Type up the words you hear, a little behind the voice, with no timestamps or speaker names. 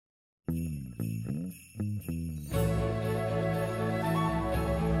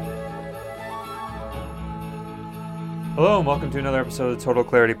Hello and welcome to another episode of the Total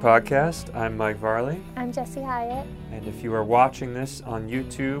Clarity Podcast. I'm Mike Varley. I'm Jessie Hyatt. And if you are watching this on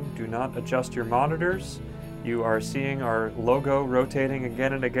YouTube, do not adjust your monitors. You are seeing our logo rotating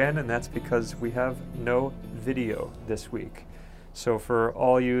again and again, and that's because we have no video this week. So for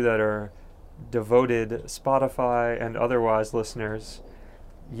all you that are devoted Spotify and otherwise listeners,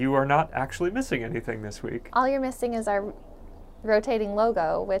 you are not actually missing anything this week. All you're missing is our rotating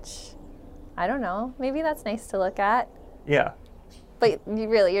logo, which, I don't know, maybe that's nice to look at. Yeah. But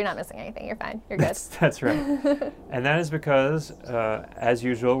you're not missing anything. You're fine. You're good. That's right. And that is because, as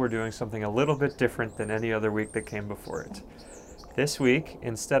usual, we're doing something a little bit different than any other week that came before it. This week,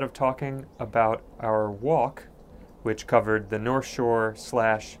 instead of talking about our walk, which covered the North Shore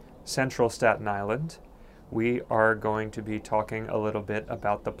 / Central Staten Island, we are going to be talking a little bit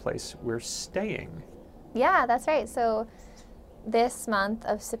about the place we're staying. Yeah, that's right. So this month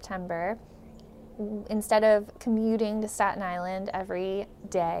of September, instead of commuting to Staten Island every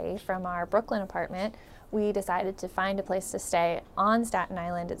day from our Brooklyn apartment, we decided to find a place to stay on Staten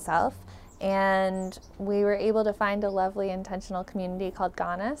Island itself. And we were able to find a lovely intentional community called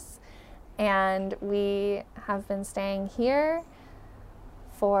Ganas. And we have been staying here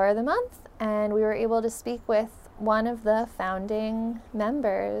for the month. And we were able to speak with one of the founding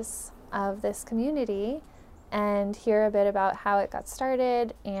members of this community and hear a bit about how it got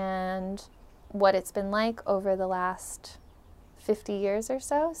started and what it's been like over the last 50 years or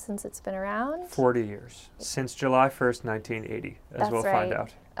so since it's been around. 40 years. Since July 1st, 1980, as we'll find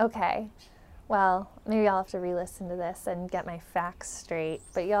out. Okay. Well, maybe I'll have to re-listen to this and get my facts straight,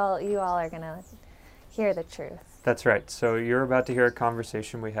 but you all are going to hear the truth. That's right. So you're about to hear a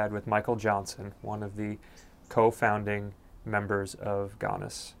conversation we had with Michael Johnson, one of the co-founding members of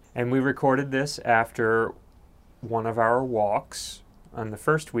Ganas. And we recorded this after one of our walks on the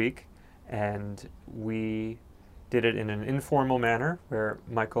first week, and we did it in an informal manner where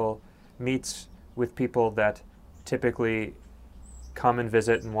Michael meets with people that typically come and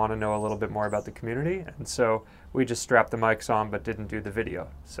visit and want to know a little bit more about the community. And so we just strapped the mics on but didn't do the video.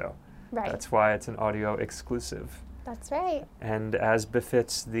 So that's why it's an audio exclusive. That's right. And as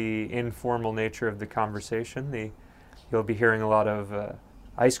befits the informal nature of the conversation, you'll be hearing a lot of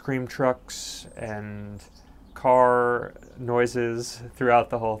ice cream trucks and car noises throughout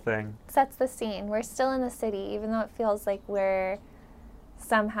the whole thing. Sets the scene. We're still in the city, even though it feels like we're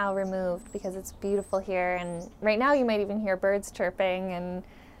somehow removed because it's beautiful here. And right now you might even hear birds chirping and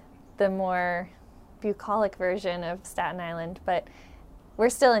the more bucolic version of Staten Island. But we're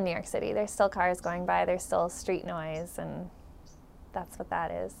still in New York City. There's still cars going by. There's still street noise, and that's what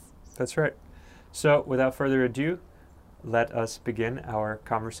that is. That's right. So without further ado, let us begin our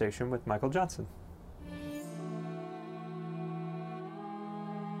conversation with Michael Johnson.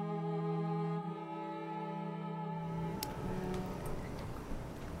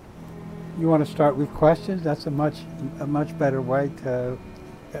 You want to start with questions? That's a much better way to.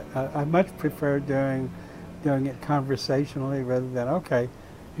 I much prefer doing it conversationally rather than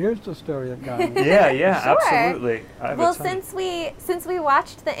here's the story of Ganas. Yeah, Sure. Absolutely. Well, since we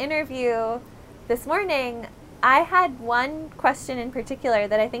watched the interview this morning, I had one question in particular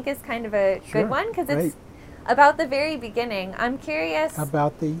that I think is kind of a good one because it's about the very beginning. I'm curious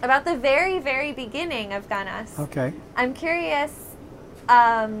about the very, very beginning of Ganas. Okay. I'm curious.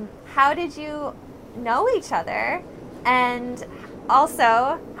 How did you know each other? And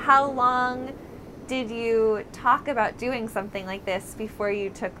also, how long did you talk about doing something like this before you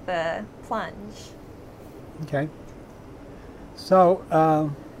took the plunge? Okay. So,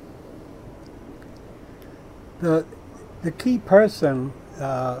 the key person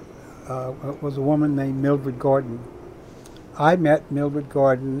was a woman named Mildred Gordon. I met Mildred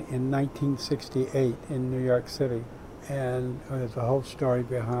Gordon in 1968 in New York City. And there's a whole story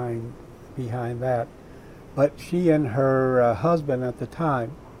behind that. But she and her husband at the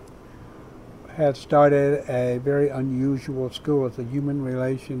time had started a very unusual school. It's a Human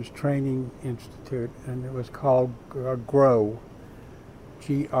Relations Training Institute, and it was called GROW,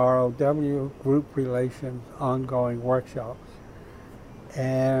 G-R-O-W, Group Relations Ongoing Workshops.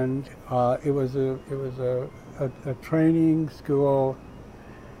 And it was a training school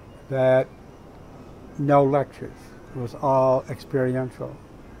that no lectures. It was all experiential.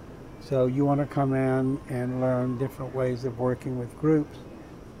 So you want to come in and learn different ways of working with groups.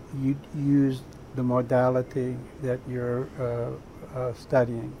 You use the modality that you're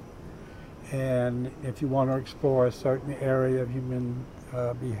studying. And if you want to explore a certain area of human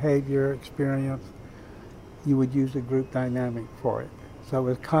behavior, experience, you would use a group dynamic for it. So it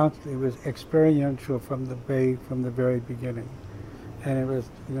was constant. It was experiential from the very beginning, and it was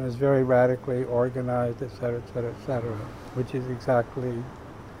it was very radically organized, et cetera, et cetera, et cetera, which is exactly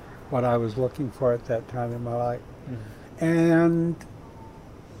what I was looking for at that time in my life. Mm-hmm. And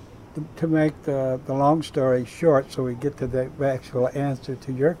to make the long story short, so we get to the actual answer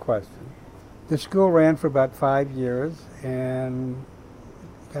to your question, the school ran for about 5 years and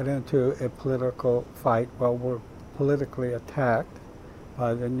got into a political fight. Well, we're politically attacked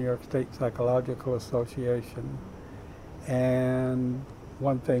by the New York State Psychological Association, and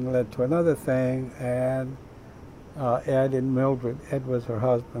one thing led to another thing, and Ed and Mildred, Ed was her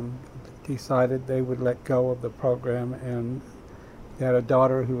husband, decided they would let go of the program, and they had a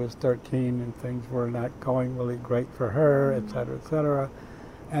daughter who was 13 and things were not going really great for her, et cetera,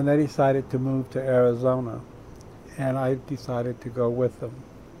 and they decided to move to Arizona, and I decided to go with them.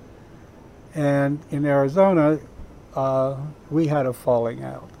 And in Arizona, we had a falling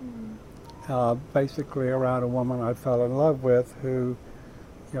out, basically around a woman I fell in love with who,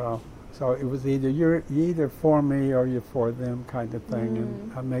 so it was either you're either for me or you're for them kind of thing,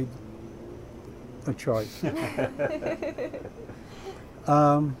 and I made a choice.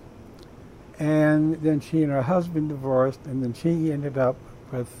 And then she and her husband divorced, and then she ended up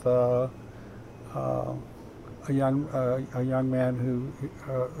with a young man who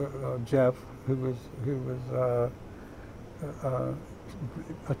Jeff, who was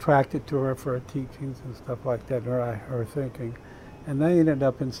attracted to her for her teachings and stuff like that, her thinking, and they ended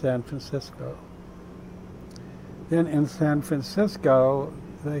up in San Francisco. Then in San Francisco,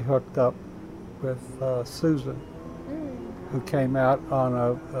 they hooked up with Susan, who came out on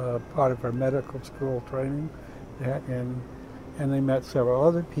a part of her medical school training, and they met several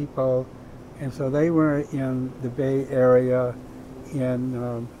other people, and so they were in the Bay Area.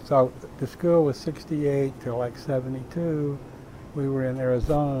 So the school was 68 to like 72. We were in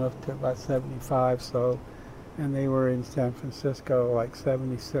Arizona up to about 75, and they were in San Francisco like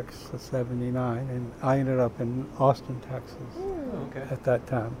 76 to 79, and I ended up in Austin, Texas at that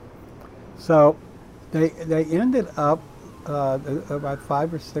time. So they ended up, about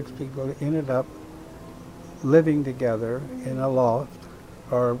 5 or 6 people ended up living together in a loft,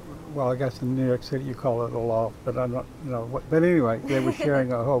 or, well, I guess in New York City you call it a loft, but I'm not, but anyway, they were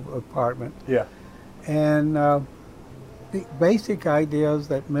sharing a whole apartment. Yeah. And the basic ideas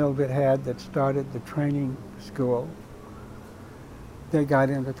that Mildred had that started the training school, they got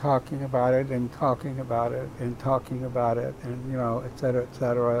into talking about it and talking about it and talking about it, and, et cetera, et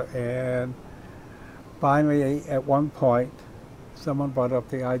cetera. And finally, at one point, someone brought up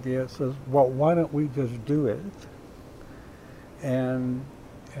the idea, says, well, why don't we just do it? And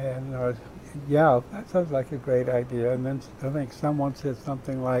yeah, that sounds like a great idea. And then I think someone said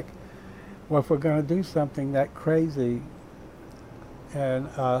something like, well, if we're going to do something that crazy, and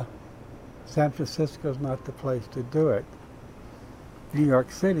San Francisco's not the place to do it, New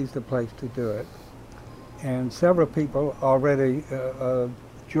York City's the place to do it. And several people already,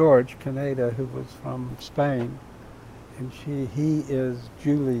 George Caneda, who was from Spain, and he is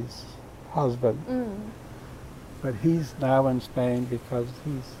Julie's husband. But he's now in Spain because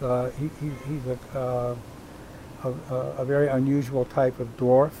he's a very unusual type of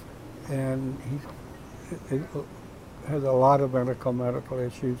dwarf, and he has a lot of medical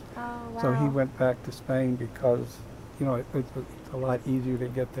issues. Oh, wow. So he went back to Spain because it's a lot easier to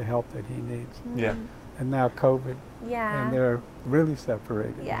get the help that he needs. Yeah. And now COVID, and they're really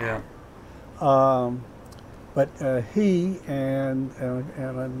separated. Yeah. But he and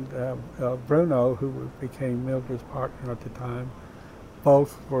Bruno, who became Mildred's partner at the time,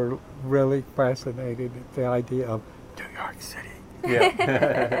 both were really fascinated at the idea of New York City.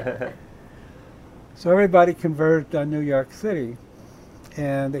 Yeah. So everybody converged on New York City,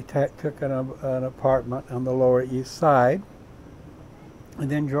 and they took an apartment on the Lower East Side. And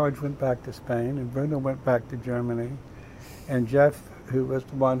then George went back to Spain, and Bruno went back to Germany, and Jeff, who was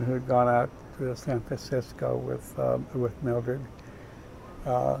the one who had gone out to San Francisco with Mildred,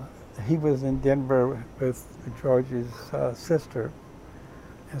 he was in Denver with George's sister,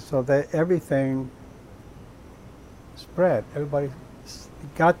 and so everything spread. Everybody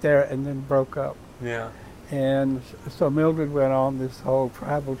got there and then broke up. Yeah. And so Mildred went on this whole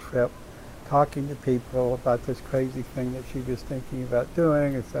travel trip, talking to people about this crazy thing that she was thinking about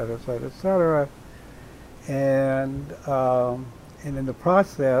doing, et cetera, et cetera, et cetera. And in the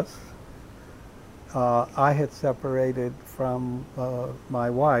process, I had separated from my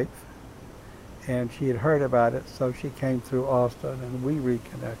wife, and she had heard about it, so she came through Austin, and we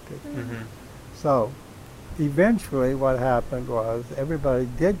reconnected. Mm-hmm. So eventually what happened was everybody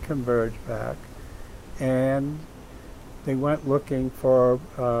did converge back, and they went looking for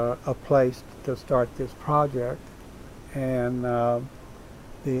a place to start this project, and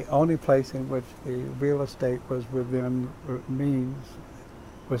the only place in which the real estate was within means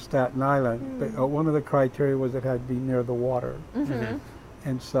was Staten Island. But, one of the criteria was it had to be near the water.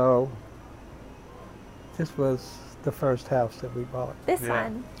 And so this was the first house that we bought. This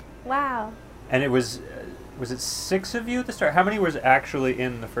one. Wow. And it was it 6 of you at the start? How many was actually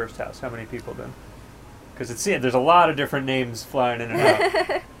in the first house? How many people then? Because there's a lot of different names flying in and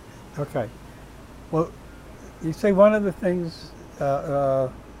out. Okay. Well, you say one of the things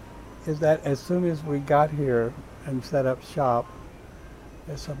is that as soon as we got here and set up shop,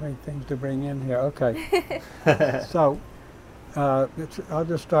 there's so many things to bring in here. Okay. So I'll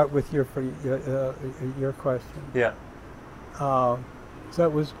just start with your question. Yeah. So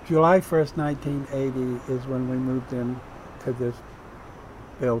it was July 1st, 1980 is when we moved in to this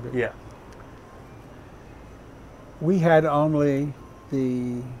building. Yeah. We had only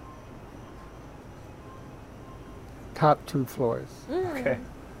the top 2 floors. Okay.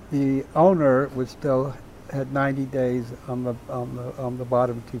 The owner was still had 90 days on the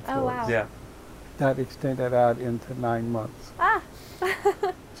bottom 2 floors. Oh, wow. Yeah. That extended out into 9 months. Ah.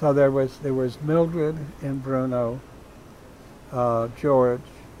 So there was Mildred and Bruno, George,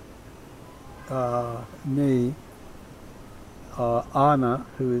 me, Anna,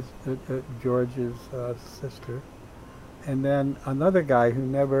 who is George's sister, and then another guy who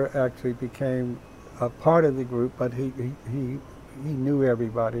never actually became a part of the group, but he knew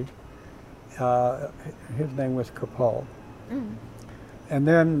everybody. His name was Capal. And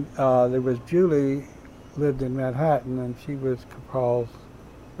then there was Julie, lived in Manhattan, and she was Capal's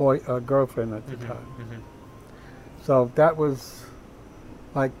girlfriend at the time. So that was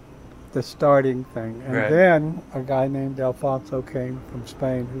like the starting thing. And then a guy named Alfonso came from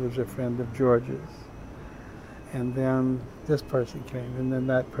Spain, who was a friend of George's. And then this person came, and then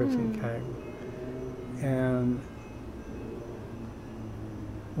that person came. And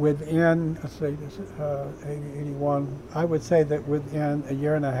within, let's say, 81, I would say that within a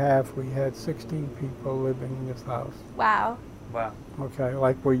year and a half, we had 16 people living in this house. Wow. Wow. Okay,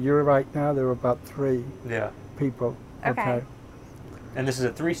 like where you're right now, there were about 3 people. Okay. And this is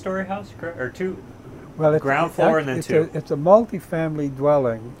a 3-story house, correct? Or 2? Well, it's ground floor and then 2. It's a multi-family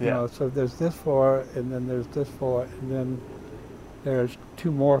dwelling. You Yeah. know, so there's this floor, and then there's this floor, and then there's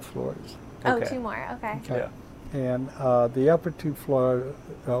 2 more floors. Oh, Okay. 2 more. Okay. Okay. And the upper 2 floors,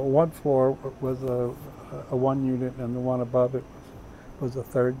 one floor was a 1 unit, and the one above it was a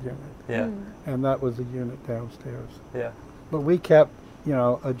 3rd unit. Yeah. And that was a unit downstairs. Yeah. But we kept,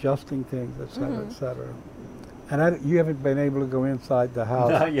 adjusting things, et cetera, et cetera. And you haven't been able to go inside the house.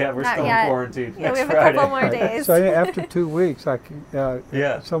 Not yet. We're Not still yet. in quarantine. Yeah, we Next have Friday. a couple more days. So after 2 weeks, I can,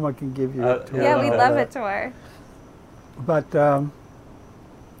 Yeah. someone can give you a tour. Yeah, we'd of love that. a tour. But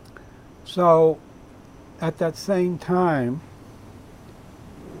so at that same time,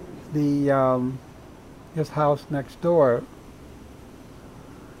 this house next door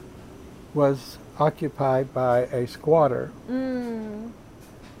was occupied by a squatter,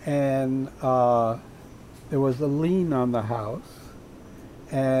 and there was a lien on the house,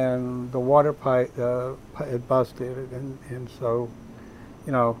 and the water pipe had busted, and so,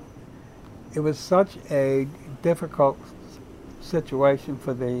 it was such a difficult situation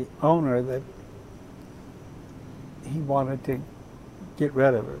for the owner that he wanted to get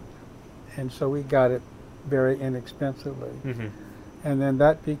rid of it, and so we got it very inexpensively. And then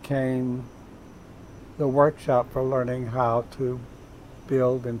that became the workshop for learning how to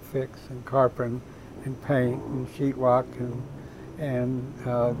build and fix and carpet and paint and sheetrock and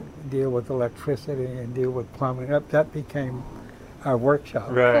deal with electricity and deal with plumbing. That became our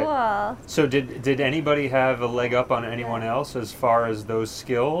workshop. Right. Cool. So did anybody have a leg up on anyone else as far as those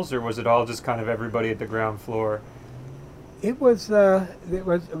skills, or was it all just kind of everybody at the ground floor? It was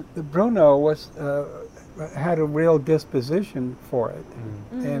Bruno had a real disposition for it,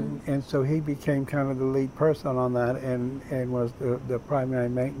 and so he became kind of the lead person on that, and was the primary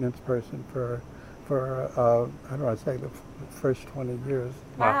maintenance person for I don't want to say the first 20 years.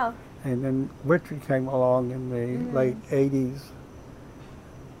 Wow. And then Richard came along in the late 80s,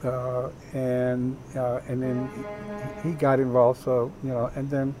 and then he got involved. So and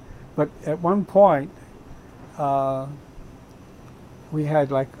then, but at one point, we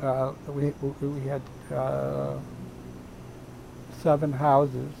had like we had 7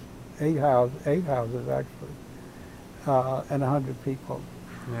 houses, 8 houses actually, and 100 people.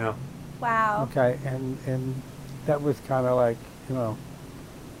 Yeah. Wow. Okay, and that was kind of like,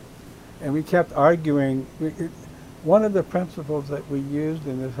 and we kept arguing. One of the principles that we used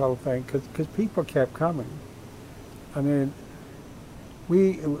in this whole thing, because people kept coming, I mean,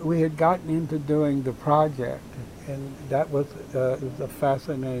 we had gotten into doing the project, and that was it was a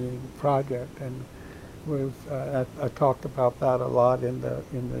fascinating project, and was I talked about that a lot in the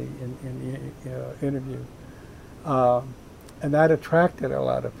interview, and that attracted a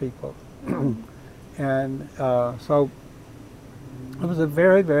lot of people, and so it was a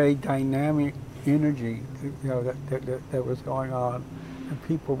very, very dynamic energy, that was going on, and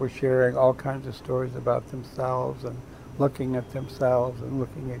people were sharing all kinds of stories about themselves and looking at themselves and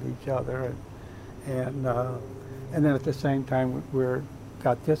looking at each other, and then at the same time we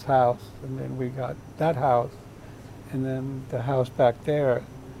got this house, and then we got that house, and then the house back there,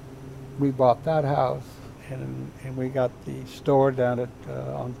 we bought that house, and we got the store down at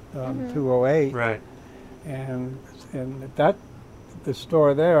on 208, Right. and that the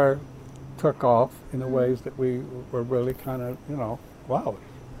store there took off in the ways that we were really kind of, wow,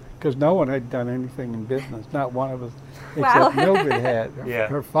 because no one had done anything in business, not one of us, except Mildred had. Yeah.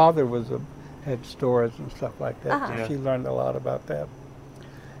 Her father had stores and stuff like that, Uh-huh. so she learned a lot about that.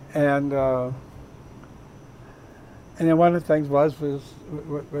 And then one of the things was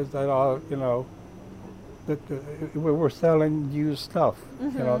that all, that we were selling used stuff.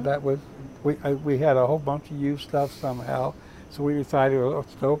 That was, we had a whole bunch of used stuff somehow. So we decided, well,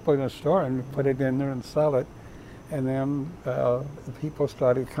 let's open a store and put it in there and sell it. And then people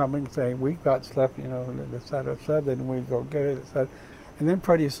started coming saying, we've got stuff, et cetera, and we go get it, et cetera. And then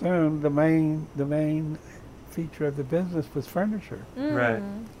pretty soon, the main feature of the business was furniture. Right.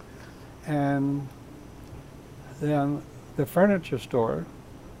 And then the furniture store,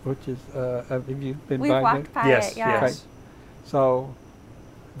 which is, have you been We by walked it? by Yes, it, yeah. yes. So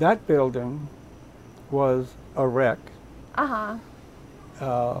that building was a wreck. Uh-huh.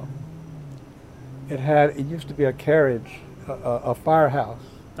 It used to be a carriage, a firehouse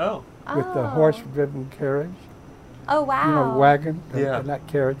Oh. with the horse-driven carriage. Oh, wow. Wagon. Yeah. Not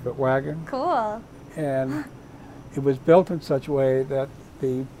carriage, but wagon. Cool. And it was built in such a way that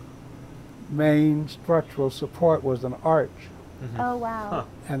the main structural support was an arch. Oh, wow. Huh.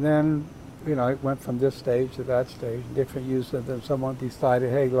 And then, it went from this stage to that stage, different use, and then someone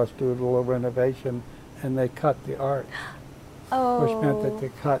decided, hey, let's do a little renovation, and they cut the arch, Oh. which meant that they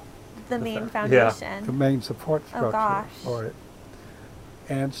cut the main the foundation. main support structure gosh. for it.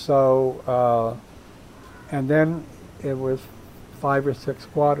 And so, and then it was 5 or 6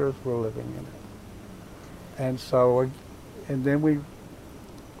 squatters were living in it. And so, and then we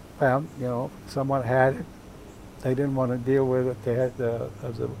found, someone had it. They didn't want to deal with it. They had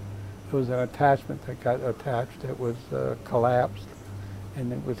it was an attachment that got attached. It was collapsed,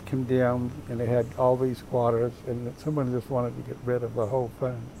 and it was condemned, and it had all these squatters, and someone just wanted to get rid of the whole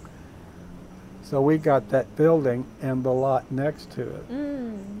thing. So we got that building and the lot next to it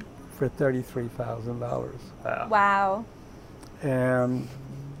for $33,000. Wow. Wow. And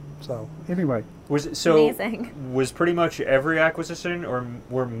so, anyway, Amazing. Was pretty much every acquisition, or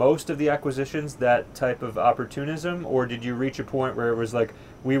were most of the acquisitions that type of opportunism, or did you reach a point where it was like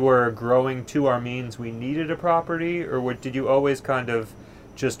we were growing to our means, we needed a property, or did you always kind of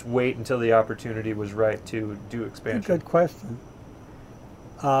just wait until the opportunity was right to do expansion? good question.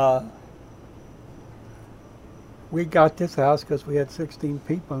 We got this house because we had 16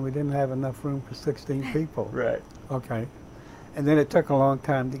 people and we didn't have enough room for 16 people. Right. Okay. And then it took a long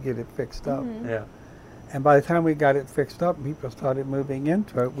time to get it fixed up. Yeah. And by the time we got it fixed up and people started moving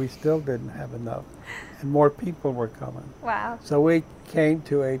into it, we still didn't have enough. And more people were coming. Wow. So we came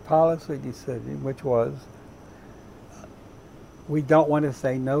to a policy decision, which was we don't want to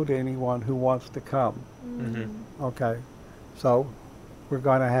say no to anyone who wants to come. Mm-hmm. Okay. So we're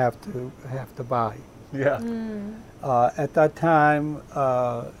going to have to buy. Yeah. At that time,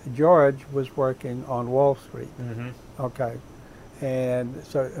 George was working on Wall Street. Mm-hmm. Okay, and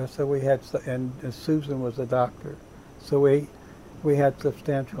so we had, and Susan was a doctor, so we had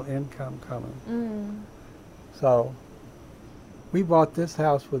substantial income coming. So we bought this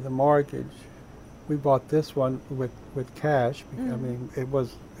house with a mortgage. We bought this one with cash. I mean, it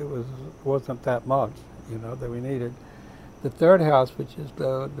wasn't that much, that we needed. The third house, which is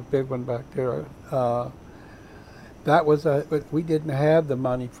the big one back there, that was we didn't have the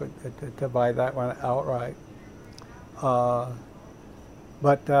money to buy that one outright.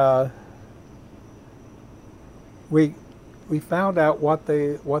 But we found out what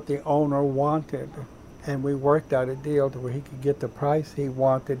the owner wanted, and we worked out a deal to where he could get the price he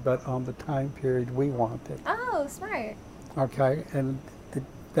wanted, but on the time period we wanted. Oh, smart. Okay, and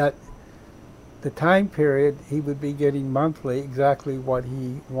the time period he would be getting monthly exactly what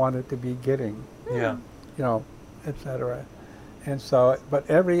he wanted to be getting, Yeah. etc. And so, but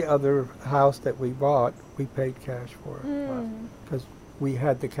every other house that we bought, we paid cash for it Mm. because we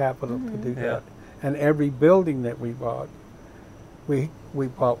had the capital to do Yeah. that. And every building that we bought, we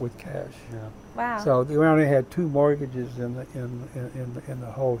bought with cash. Yeah. Wow. So we only had 2 mortgages in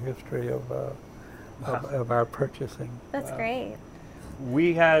the whole history of our purchasing. That's great.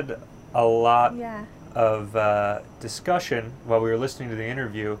 We had a lot Yeah. of discussion while we were listening to the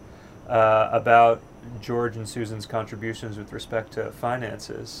interview about George and Susan's contributions with respect to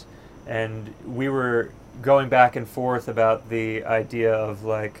finances. And we were going back and forth about the idea of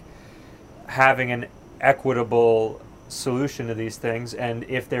like having an equitable solution to these things, and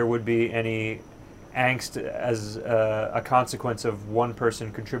if there would be any angst as a consequence of one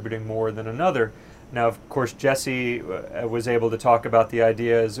person contributing more than another. Now, of course, Jesse was able to talk about the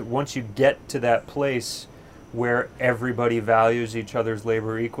idea is once you get to that place where everybody values each other's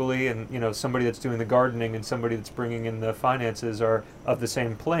labor equally, and you know, somebody that's doing the gardening and somebody that's bringing in the finances are of the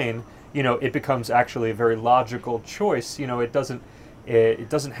same plane, you know, it becomes actually a very logical choice. You know, it doesn't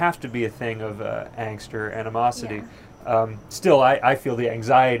have to be a thing of angst or animosity. Still, I feel the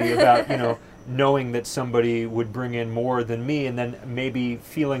anxiety about, you know, knowing that somebody would bring in more than me and then maybe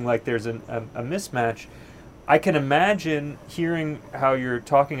feeling like there's a mismatch. I can imagine hearing how you're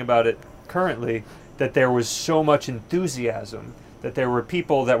talking about it currently, that there was so much enthusiasm, that there were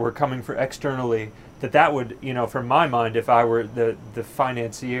people that were coming for externally, that would, you know, from my mind, if I were the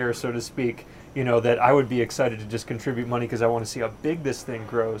financier, so to speak, you know, that I would be excited to just contribute money because I want to see how big this thing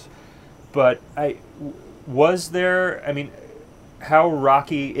grows. But was there, I mean, how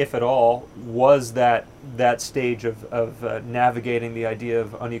rocky, if at all, was that stage of navigating the idea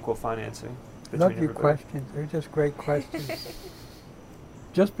of unequal financing? Love your questions. They're just great questions.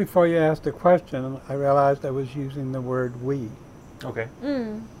 Just before you asked the question, I realized I was using the word we. Okay.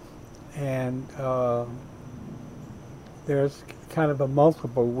 Mm. And there's kind of a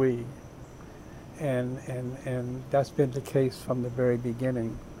multiple we. And that's been the case from the very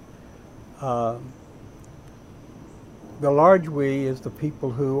beginning. The large we is the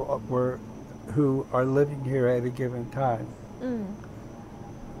people who are living here at a given time. Mm.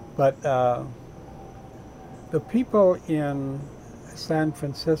 But the people in San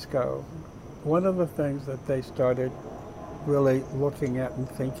Francisco, one of the things that they started really looking at and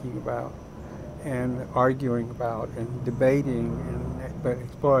thinking about and arguing about and debating and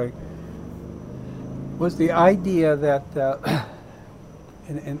exploring was the idea that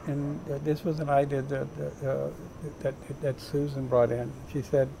and this was an idea that Susan brought in. She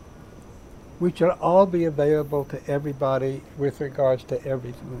said, we should all be available to everybody with regards to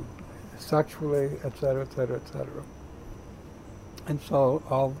everything, sexually, et cetera, et cetera, et cetera. And so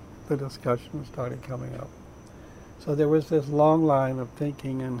all the discussion started coming up. So there was this long line of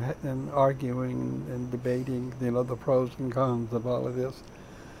thinking and arguing and debating, you know, the pros and cons of all of this.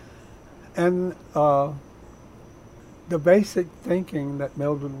 And the basic thinking that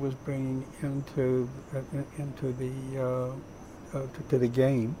Mildred was bringing into the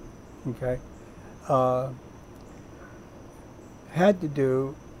game, okay, had to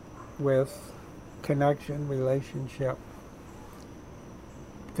do with connection, relationship,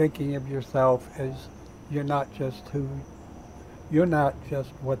 thinking of yourself as you're not just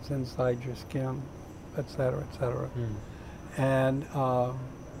what's inside your skin, et cetera, et cetera. Mm.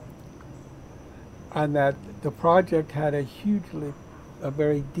 And that the project had a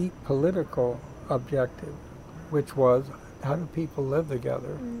very deep political objective, which was how do people live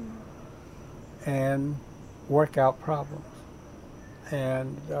together and work out problems.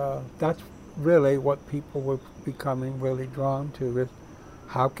 And that's really what people were becoming really drawn to, is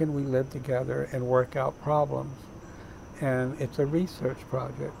how can we live together and work out problems? And it's a research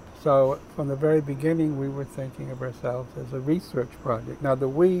project. So from the very beginning, we were thinking of ourselves as a research project. Now the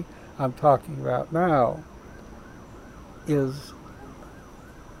we I'm talking about now is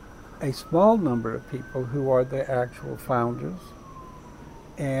a small number of people who are the actual founders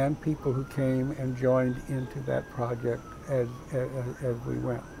and people who came and joined into that project as we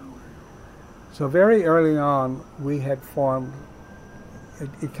went. So very early on, we had formed.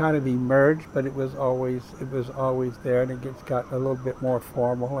 It kind of emerged, but it was always there, and it got a little bit more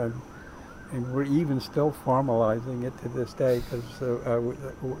formal, and we're even still formalizing it to this day, because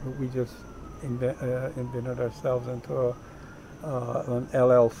we just invented ourselves into an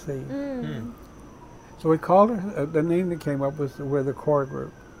LLC. Mm. So we called it, the name that came up was we're the core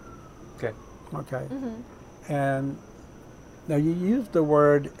group. Okay. Okay. Mm-hmm. And now you used the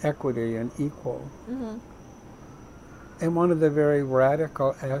word equity and equal. Mm-hmm. And one of the very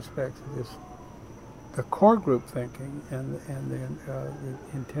radical aspects of this, the core group thinking and the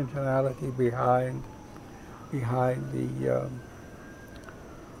intentionality behind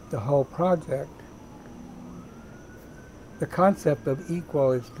the whole project the concept of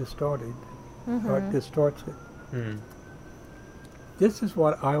equal is distorted, or it distorts it. Mm. This is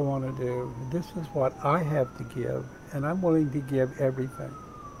what I want to do. This is what I have to give, and I'm willing to give everything.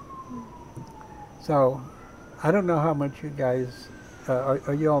 So, I don't know how much you guys,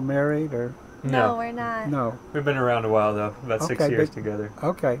 are you all married or? No, we're not. No. We've been around a while though, about 6 years together.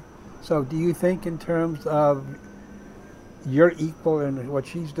 Okay. So do you think in terms of you're equal and what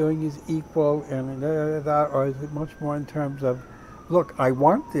she's doing is equal and or is it much more in terms of, look, I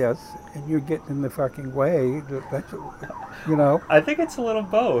want this and you're getting in the fucking way, that's, you know? I think it's a little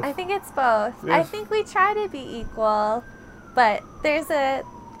both. I think it's both. Yes. I think we try to be equal, but there's an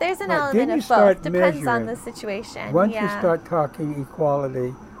Right, element then you of start both. Depends on measuring. the situation. Once yeah. you start talking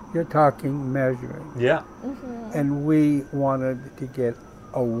equality, you're talking measuring. Yeah. And we wanted to get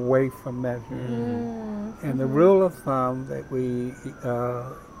away from measuring. And the rule of thumb that we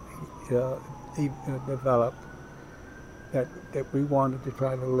developed, that we wanted to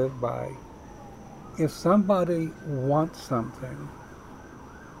try to live by, if somebody wants something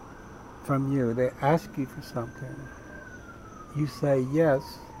from you, they ask you for something, you say yes,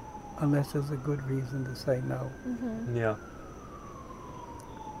 unless there's a good reason to say no. Yeah.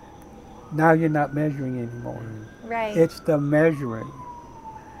 Now you're not measuring anymore. Right. It's the measuring.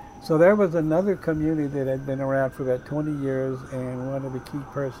 So there was another community that had been around for about 20 years, and one of the key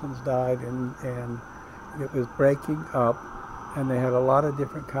persons died, and it was breaking up, and they had a lot of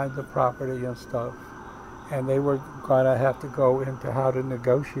different kinds of property and stuff, and they were going to have to go into how to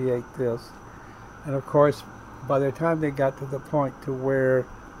negotiate this. And of course, by the time they got to the point to where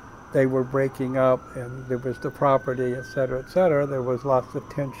they were breaking up and there was the property, et cetera, there was lots of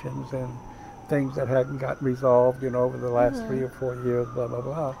tensions and things that hadn't got resolved, over the last 3 or 4 years, blah, blah,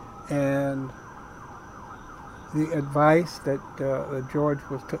 blah. And the advice that George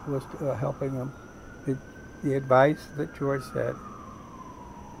was helping them, the advice that George said,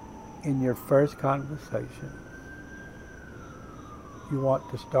 in your first conversation, you want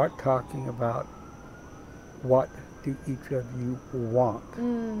to start talking about what do each of you want.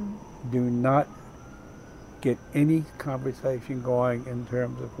 Do not get any conversation going in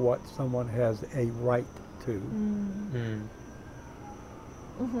terms of what someone has a right to.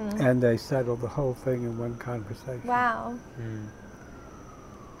 And they settled the whole thing in one conversation. Wow.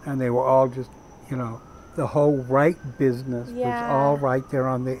 And they were all just, the whole right business was all right there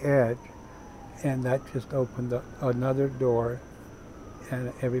on the edge. And that just opened another door,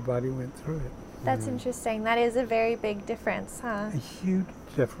 and everybody went through it. That's interesting. That is a very big difference, huh? A huge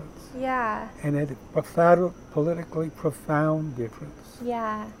difference. Yeah. And a profound, politically profound difference.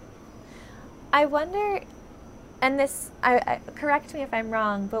 Yeah. I wonder, and this, correct me if I'm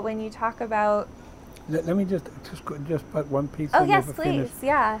wrong, but when you talk about... Let me just put one piece Oh, in yes, there for please. finish.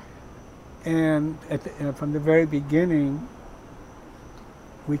 Yeah. And from the very beginning,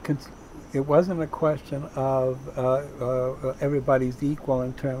 it wasn't a question of everybody's equal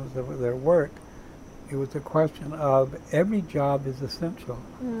in terms of their work. It was a question of every job is essential.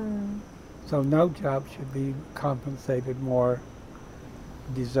 So no job should be compensated more,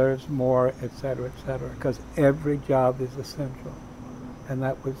 deserves more, et cetera, because every job is essential. And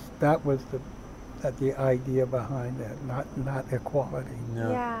that was the idea behind that, not equality. No.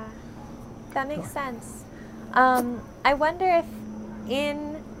 Yeah. That makes sense. I wonder if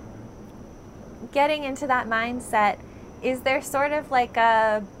in getting into that mindset, is there sort of like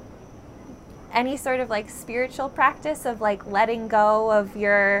any sort of like spiritual practice of like letting go of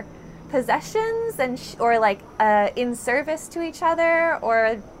your possessions and or like in service to each other,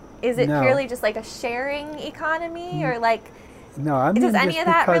 or is it purely just like a sharing economy, or like no? Does any of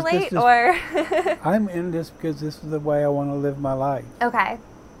that relate, or I'm in this because this is the way I want to live my life. Okay.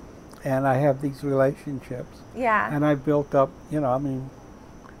 And I have these relationships. Yeah. And I built up,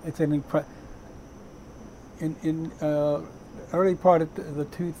 it's an in early part of the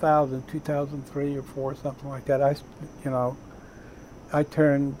 2003 or 4, something like that, I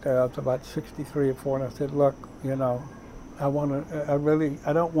turned about 63 or 4, and I said, look, I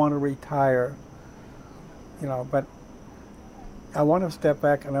don't want to retire, but I want to step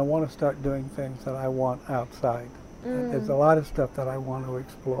back and I want to start doing things that I want outside. There's a lot of stuff that I want to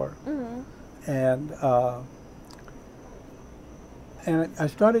explore. And I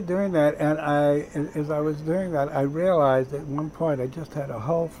started doing that, and as I was doing that, I realized at one point I just had a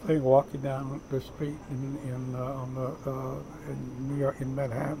whole thing walking down the street in New York, in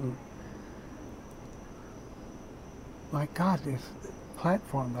Manhattan. My God, this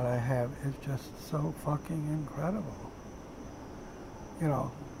platform that I have is just so fucking incredible.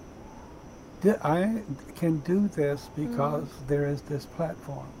 I can do this because there is this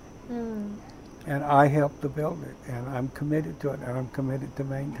platform. And I helped to build it, and I'm committed to it, and I'm committed to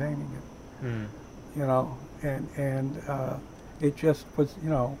maintaining it. Mm. You know, and it just was, you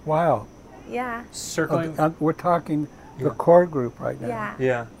know, wow. Yeah. Circling. We're talking Yeah. the core group right now. Yeah.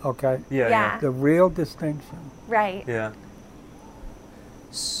 Yeah. Okay. Yeah. Yeah. The real distinction. Right. Yeah.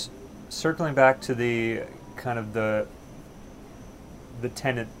 Circling back to the kind of the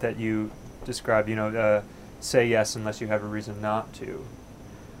tenet that you described, you know, say yes unless you have a reason not to.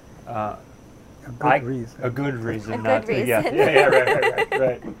 A good reason. A good reason A not good to. Yeah. reason. Yeah.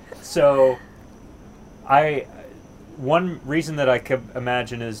 Right. So, one reason that I could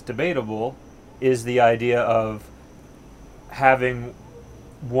imagine is debatable is the idea of having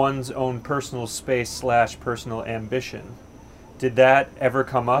one's own personal space / personal ambition. Did that ever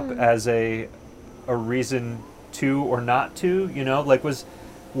come up as a reason to or not to? You know, like was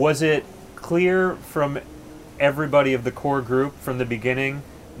it clear from everybody of the core group from the beginning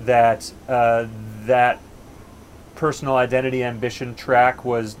that that personal identity ambition track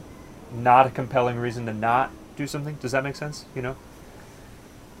was not a compelling reason to not do something? Does that make sense? You know?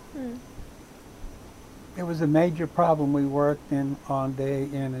 It was a major problem we worked on day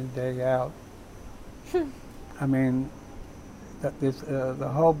in and day out. I mean, the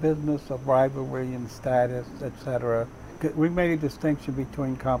whole business of rivalry and status, etc. We made a distinction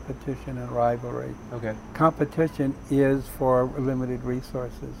between competition and rivalry. Okay. Competition is for limited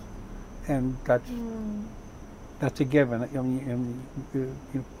resources, and that's a given. I mean,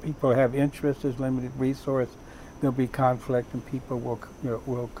 people have interests, there's limited resource, there'll be conflict, and people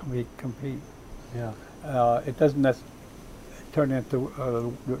will compete. Yeah. It doesn't turn into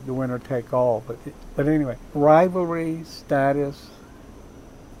the winner take all, but anyway, rivalry, status,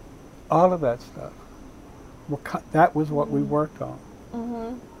 all of that stuff. That was what we worked on.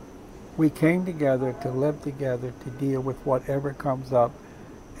 Mm-hmm. We came together to live together to deal with whatever comes up,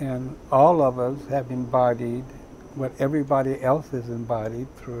 and all of us have embodied what everybody else has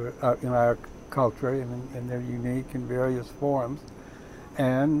embodied through in our culture in their unique and various forms.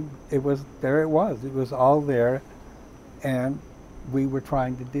 And it was all there, and we were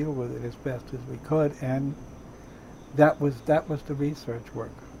trying to deal with it as best as we could, and that was the research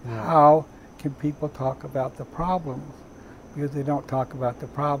work. Yeah. How can people talk about the problems? Because they don't talk about the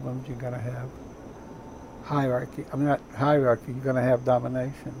problems, you're going to have hierarchy. I mean, not hierarchy, you're going to have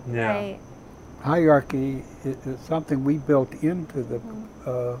domination. Yeah. Right. Hierarchy is something we built into the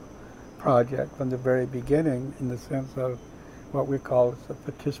project from the very beginning, in the sense of what we call a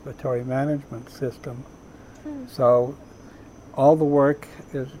participatory management system. So all the work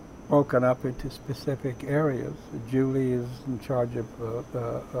is broken up into specific areas. Julie is in charge of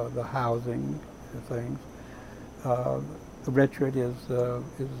the housing things. Richard is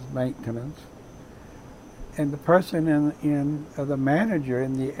maintenance, and the person in the manager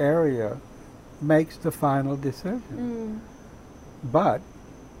in the area makes the final decision. But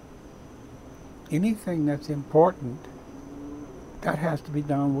anything that's important, that has to be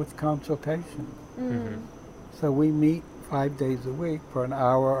done with consultation. Mm-hmm. So we meet 5 days a week for an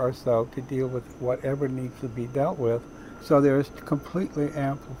hour or so to deal with whatever needs to be dealt with. So there's completely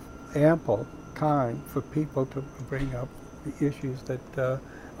ample time for people to bring up the issues that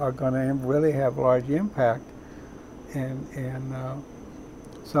are going to really have large impact.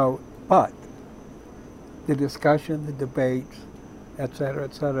 But the discussion, the debates, et cetera,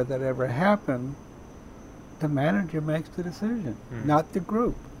 that ever happen, the manager makes the decision, not the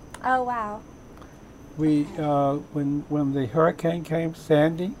group. Oh, wow. We when the hurricane came,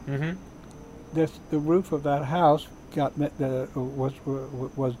 Sandy, the roof of that house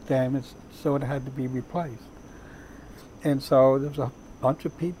was damaged, so it had to be replaced. And so there was a bunch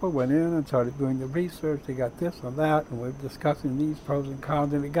of people went in and started doing the research. They got this and that, and we were discussing these pros and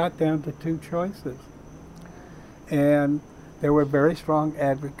cons, and it got down to two choices. And there were very strong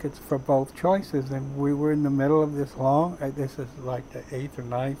advocates for both choices, and we were in the middle of this long, this is like the 8th or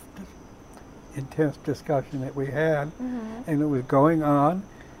 9th intense discussion that we had, and it was going on,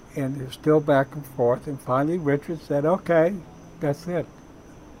 and it was still back and forth, and finally Richard said, okay, that's it.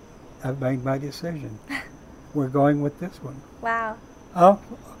 I've made my decision. We're going with this one. Wow. Oh,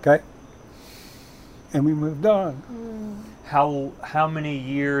 okay. And we moved on. How many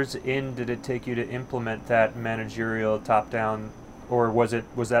years in did it take you to implement that managerial top-down, or was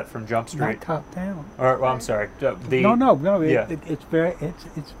that from Jump Street? Not top down. Or well, I'm sorry. No. Yeah.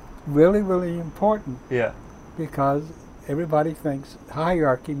 It's really, really important. Yeah. Because everybody thinks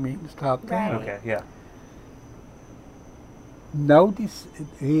hierarchy means top down. Right. Okay. Yeah. No,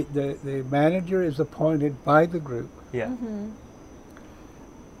 the manager is appointed by the group. Yeah.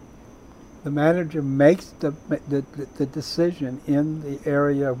 The manager makes the decision in the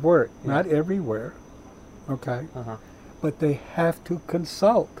area of work, not everywhere, okay? But they have to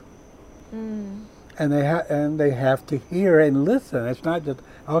consult. And they have to hear and listen. It's not just,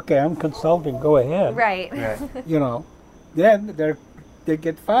 okay, I'm consulting, go ahead. Right. You know, then they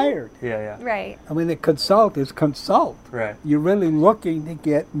get fired. Right. I mean, the consult is consult. Right. You're really looking to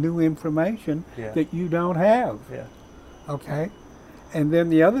get new information that you don't have. Okay? And then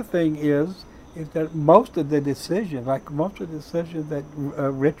the other thing is that most of the decisions, that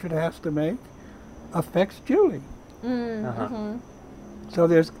Richard has to make, affects Julie. So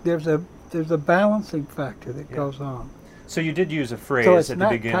there's a balancing factor that goes on. So you did use a phrase at the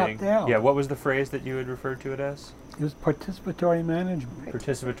beginning. Top down. Yeah, what was the phrase that you had referred to it as? It was participatory management.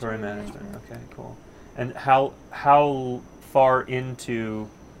 Participatory management. Okay, cool. And how far into,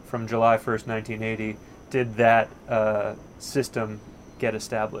 from July 1st, 1980, did that system get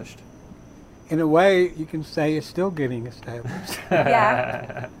established? In a way, you can say it's still getting established.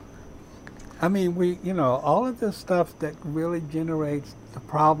 Yeah. I mean, all of this stuff that really generates the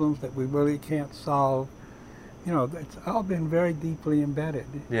problems that we really can't solve, it's all been very deeply embedded.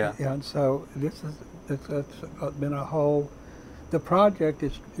 Yeah. And so it's been a whole, the project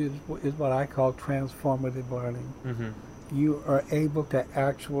is what I call transformative learning. You are able to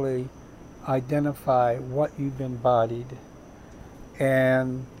actually identify what you've embodied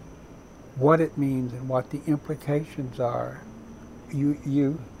and what it means and what the implications are.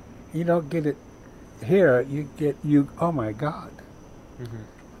 You don't get it here, oh my God.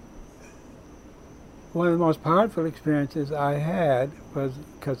 One of the most powerful experiences I had was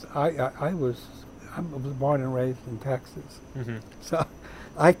because I was born and raised in Texas. So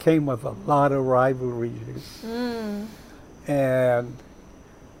I came with a lot of rivalries. And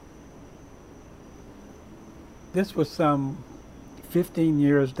this was some 15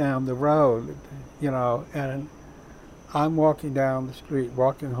 years down the road, and I'm walking down the street,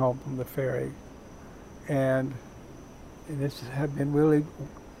 walking home from the ferry, and this had been really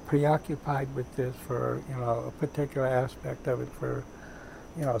preoccupied with this for, a particular aspect of it for,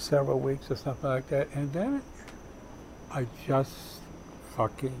 several weeks or something like that, and then I just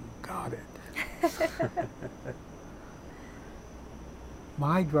fucking got it.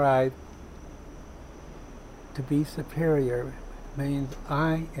 My drive to be superior means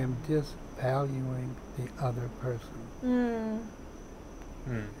I am disvaluing the other person.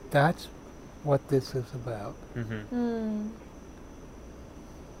 That's what this is about.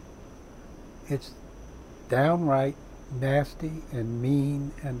 It's downright nasty and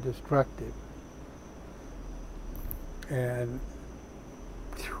mean and destructive. And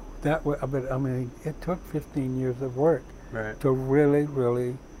it took 15 years of work to really,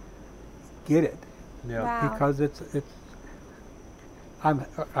 really get it. Wow. Because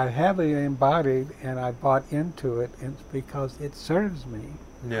I have it embodied and I bought into it, and it's because it serves me.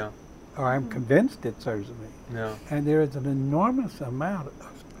 Or I'm convinced it serves me. And there is an enormous amount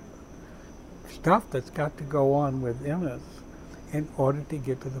of stuff that's got to go on within us in order to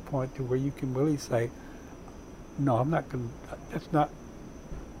get to the point to where you can really say, no, I'm not going to, that's not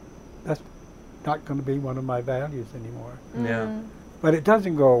going to be one of my values anymore. But it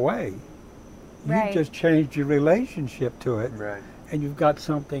doesn't go away. You've just changed your relationship to it, and you've got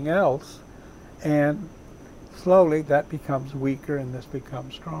something else, and slowly that becomes weaker and this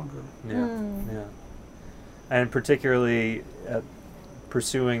becomes stronger. And particularly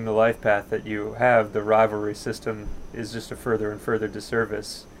pursuing the life path that you have, the rivalry system is just a further and further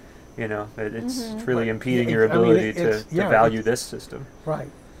disservice. It's really impeding your ability to value this system.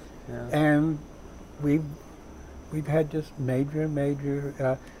 And we've had just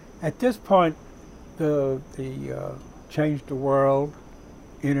major. At this point, the change the world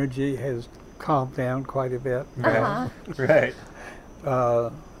energy has calmed down quite a bit.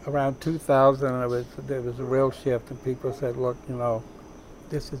 Around 2000, there was a real shift, and people said, "Look,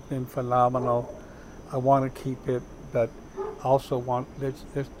 this has been phenomenal. I want to keep it, but also want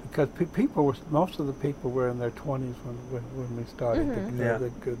because most of the people were in their 20s when we started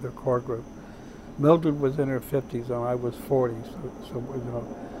the core group. Mildred was in her 50s, and I was 40. So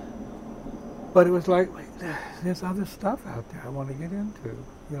but it was like there's other stuff out there I want to get into.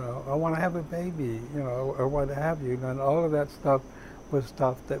 I want to have a baby, or what have you, and all of that stuff was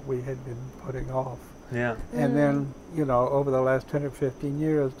stuff that we had been putting off. And then, over the last 10 or 15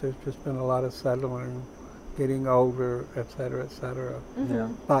 years, there's just been a lot of settling, getting older, et cetera, et cetera.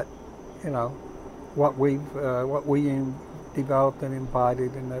 But, what we developed and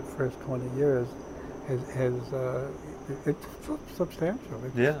embodied in that first 20 years it's substantial.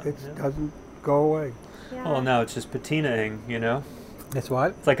 It doesn't go away. Well, now it's just patinaing, That's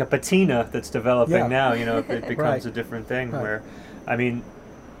what? It's like a patina that's developing Yeah. now. You know, it becomes Right. a different thing. Right. Where, I mean,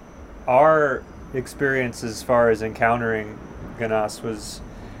 our experience as far as encountering Ganas was,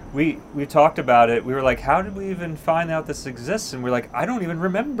 we talked about it. We were like, how did we even find out this exists? And we're like, I don't even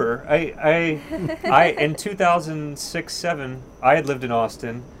remember. I in 2006-07, I had lived in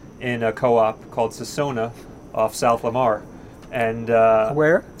Austin in a co-op called Sasona off South Lamar, and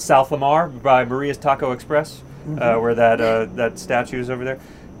Where? South Lamar by Maria's Taco Express, where that statue is over there.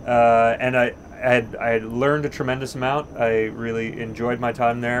 And I had learned a tremendous amount. I really enjoyed my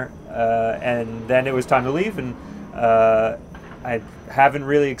time there. And then it was time to leave, and I haven't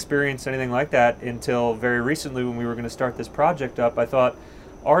really experienced anything like that until very recently when we were going to start this project up. I thought,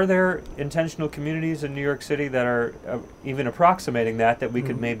 are there intentional communities in New York City that are even approximating that we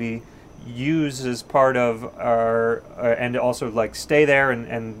could maybe use as part of our and also like stay there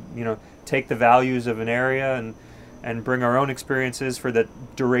and you know, take the values of an area and bring our own experiences for the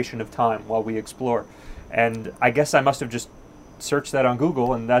duration of time while we explore. And I guess I must have just searched that on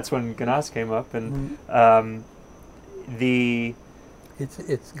Google, and that's when Ganas came up, and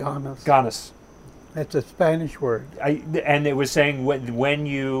It's Ganas. Ganas. That's a Spanish word. And it was saying when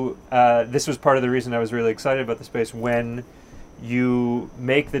you this was part of the reason I was really excited about the space, when you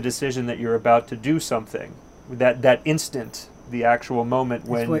make the decision that you're about to do something, that instant, the actual moment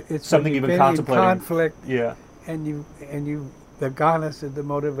when It's something when you've been in contemplating. conflict, Yeah. and you the Ganas is the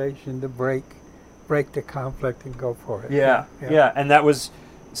motivation to break the conflict and go for it. Yeah, and that was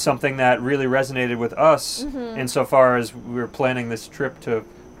something that really resonated with us insofar as we were planning this trip to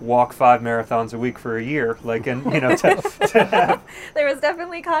walk 5 marathons a week for a year, like, and you know, to have, There was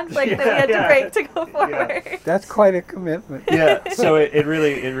definitely conflict that we had to break to go forward. That's quite a commitment. yeah. So it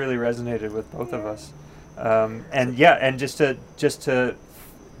really resonated with both of us, and just to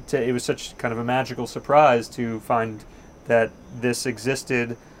it was such kind of a magical surprise to find that this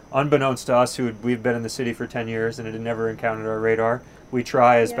existed, unbeknownst to us we've been in the city for 10 years and it had never encountered our radar. We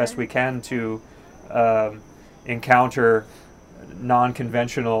try as best we can to encounter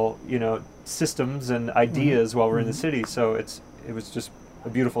non-conventional, you know, systems and ideas while we're in the city. So it was just a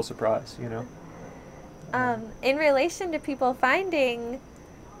beautiful surprise, you know. In relation to people finding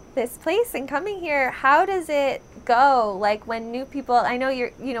this place and coming here, how does it go? Like when new people, I know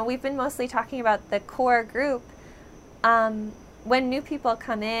we've been mostly talking about the core group. When new people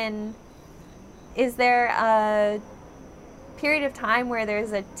come in, is there a period of time where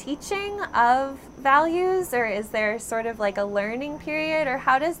there's a teaching of values, or is there sort of like a learning period, or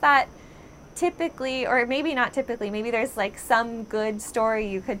how does that typically, or maybe not typically, maybe there's like some good story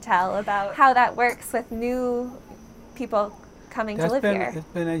you could tell about how that works with new people coming to live here? It's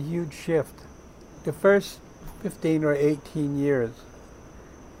been a huge shift. The first 15 or 18 years,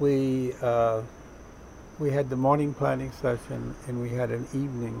 we had the morning planning session, and we had an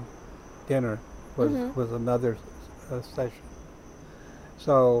evening dinner was another session.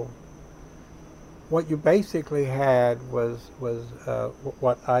 So what you basically had was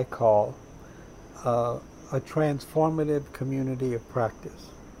what I call a transformative community of practice.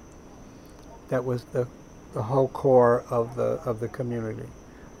 That was the whole core of the community.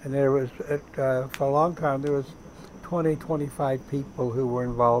 And there was, for a long time, there was 20, 25 people who were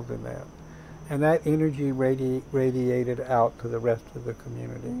involved in that. And that energy radiated out to the rest of the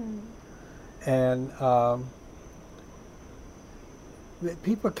community. And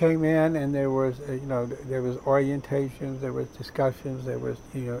people came in, and there was, there was orientations, there was discussions, there was,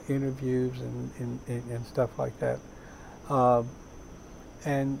 interviews and stuff like that.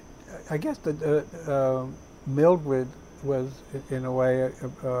 And I guess Mildred was, in a way,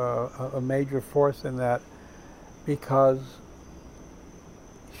 a major force in that, because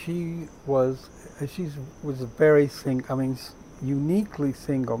she was very uniquely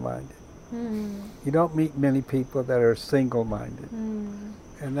single-minded. You don't meet many people that are single-minded,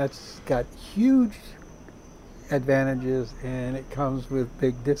 and that's got huge advantages, and it comes with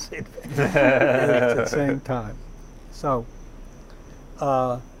big disadvantages at the same time. So,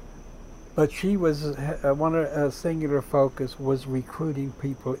 but she was one of her singular focus was recruiting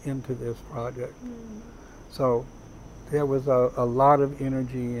people into this project. So there was a lot of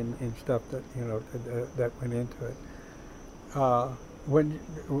energy and stuff that that went into it. When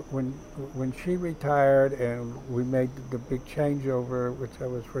she retired and we made the big changeover, which I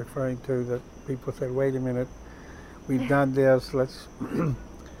was referring to, that people said, "Wait a minute, we've done this. Let's,"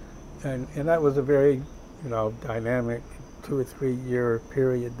 and that was a very dynamic 2 or 3 year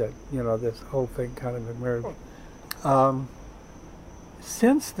period that this whole thing kind of emerged.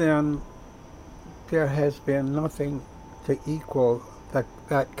 Since then, there has been nothing to equal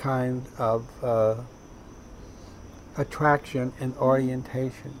that kind of attraction and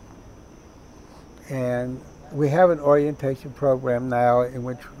orientation. And we have an orientation program now in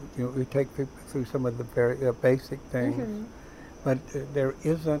which we take people through some of the very basic things, but there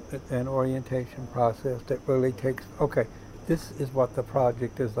isn't an orientation process that really takes, okay, this is what the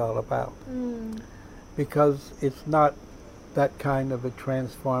project is all about. Because it's not that kind of a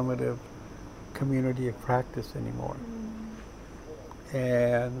transformative community of practice anymore.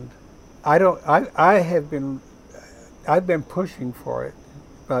 And I've been pushing for it,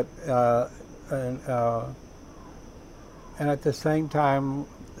 but and at the same time,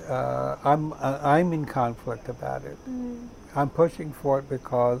 I'm in conflict about it. I'm pushing for it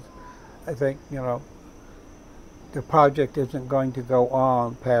because I think the project isn't going to go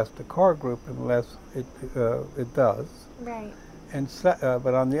on past the core group unless it does. Right. And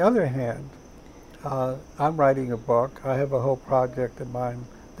but on the other hand, I'm writing a book. I have a whole project of mine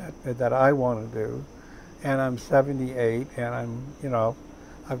that I want to do, and I'm 78, and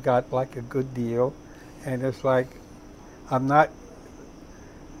I've got like a good deal, and it's like I'm not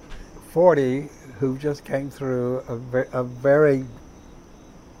 40 who just came through a very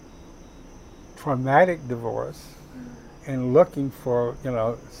traumatic divorce and looking for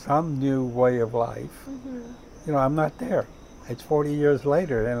some new way of life. I'm not there. It's 40 years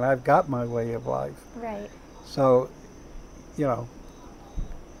later, and I've got my way of life. Right. So, there's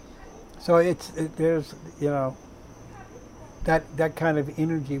that kind of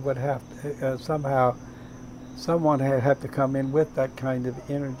energy would have to, somehow someone have to come in with that kind of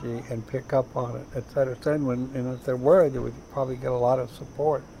energy and pick up on it, et cetera. And if there were, they would probably get a lot of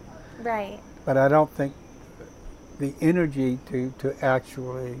support. Right. But I don't think the energy to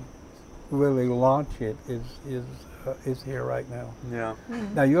actually really launch it is here right now. Yeah.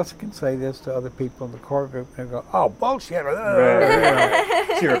 Now you also can say this to other people in the core group and go, "Oh, bullshit!" Right.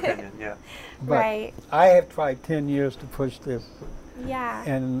 It's your opinion, yeah. But Right. I have tried 10 years to push this, Yeah.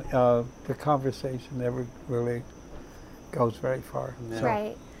 and the conversation never really goes very far. Yeah. So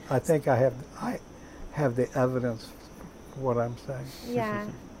Right. I think I have the evidence for what I'm saying. Yeah.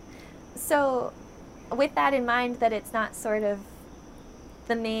 So, with that in mind, that it's not sort of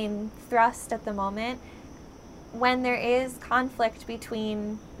the main thrust at the moment, when there is conflict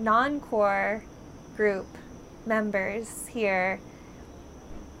between non-core group members here,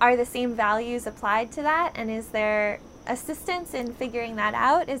 are the same values applied to that? And is there assistance in figuring that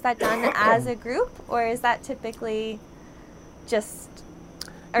out? Is that done as a group, or is that typically just,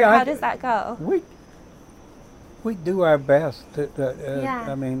 or Yeah, how does that go? We do our best to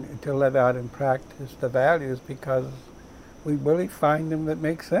Yeah. to live out and practice the values because we really find them that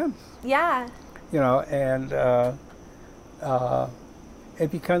make sense. Yeah. And it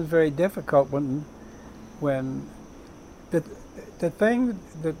becomes very difficult when the thing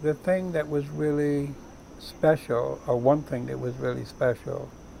that was really special, or one thing that was really special,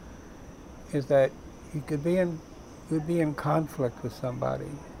 is that you could be in conflict with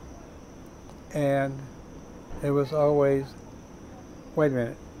somebody, and there was always, wait a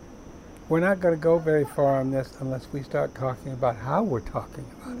minute, we're not going to go very far on this unless we start talking about how we're talking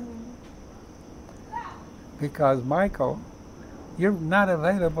about it. Because, Michael, you're not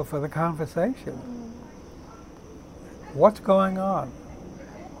available for the conversation. What's going on?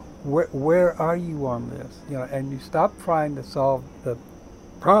 Where are you on this? And you stop trying to solve the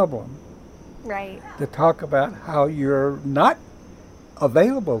problem Right. to talk about how you're not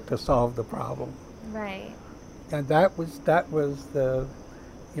available to solve the problem. Right. And that was the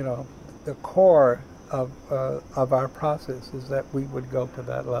the core of our process, is that we would go to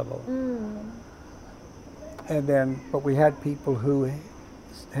that level. And then, but we had people who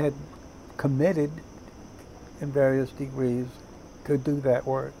had committed in various degrees to do that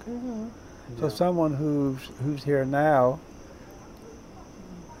work. So someone who's here now,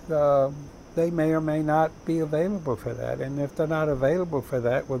 they may or may not be available for that. And if they're not available for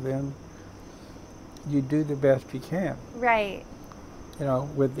that, well then you do the best you can. Right.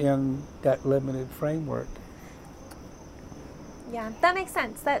 Within that limited framework. Yeah, that makes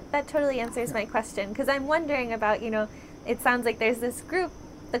sense. That totally answers my question, because I'm wondering about, it sounds like there's this group,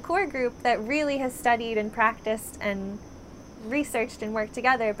 the core group, that really has studied and practiced and researched and worked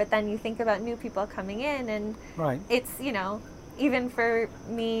together, but then you think about new people coming in, and Right. it's, even for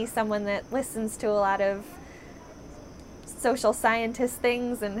me, someone that listens to a lot of social scientist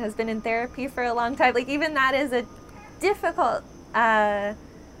things and has been in therapy for a long time, like even that is a difficult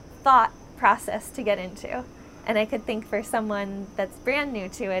thought process to get into. And I could think for someone that's brand new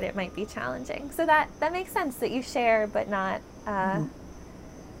to it, it might be challenging. So that makes sense that you share, but not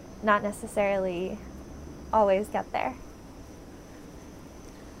necessarily always get there.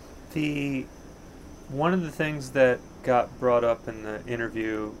 One of the things that got brought up in the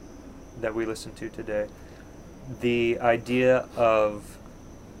interview that we listened to today, the idea of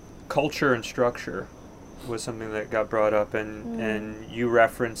culture and structure was something that got brought up, and you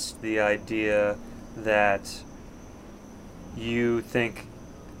referenced the idea that you think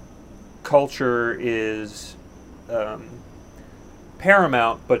culture is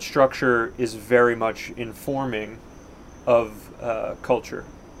paramount, but structure is very much informing of culture.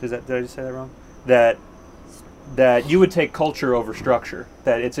 Did I just say that wrong? That you would take culture over structure.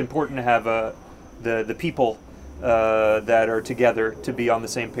 That it's important to have the people that are together to be on the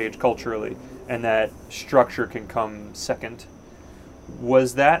same page culturally, and that structure can come second.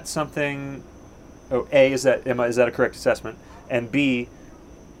 Was that something? Oh, A, is that a correct assessment? And B,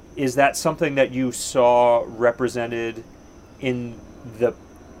 is that something that you saw represented in the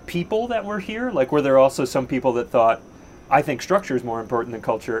people that were here? Like, were there also some people that thought, I think structure is more important than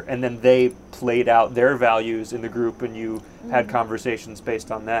culture, and then they played out their values in the group and you had conversations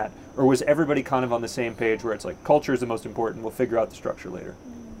based on that? Or was everybody kind of on the same page where it's like, culture is the most important, we'll figure out the structure later?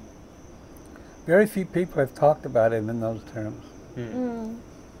 Very few people have talked about it in those terms.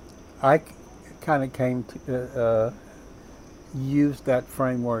 I kind of came to use that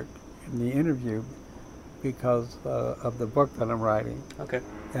framework in the interview because of the book that I'm writing. Okay.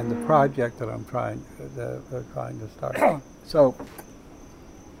 And the project that I'm trying to start. So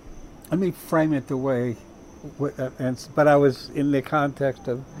let me frame it the way, but I was in the context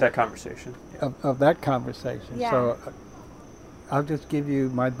of that conversation. Of that conversation. Yeah. So I'll just give you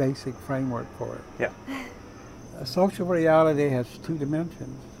my basic framework for it. Yeah. Social reality has two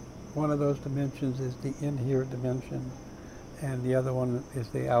dimensions. One of those dimensions is the in here dimension, and the other one is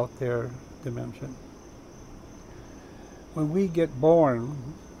the out there dimension. When we get born,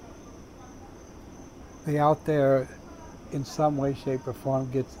 the out there in some way, shape, or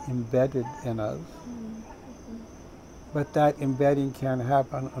form gets embedded in us. But that embedding can't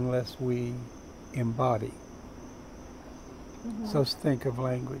happen unless we embody. So think of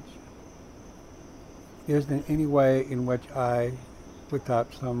language. There isn't any way in which I,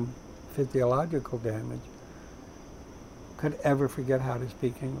 without some physiological damage, could ever forget how to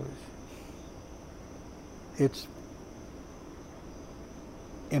speak English. It's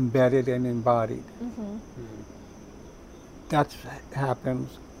embedded and embodied. That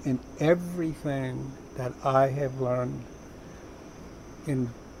happens in everything that I have learned in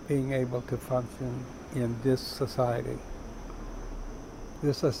being able to function in this society.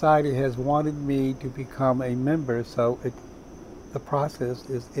 This society has wanted me to become a member, so the process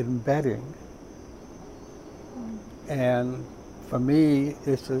is embedding. And for me,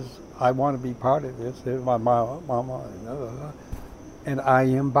 I want to be part of this. This is my mama, and I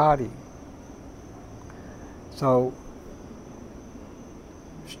embody. So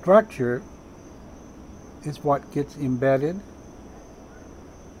structure is what gets embedded,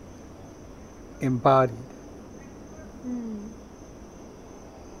 embodied.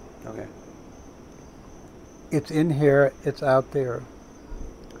 Okay. It's in here, it's out there.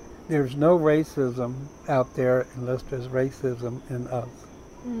 There's no racism out there unless there's racism in us.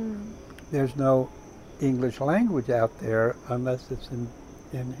 There's no English language out there unless it's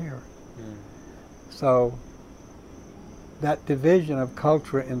in here. So that division of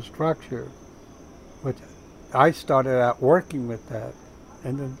culture and structure, which I started out working with that,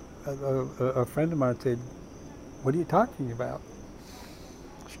 and then a friend of mine said, "What are you talking about?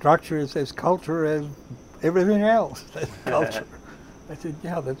 Structure is as culture as everything else." That's culture. I said,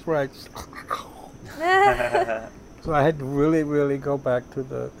 "Yeah, that's right." So I had to really, really go back to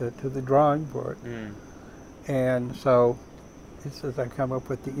the drawing board. And so it says I come up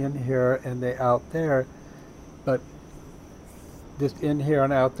with the in here and the out there, but this in here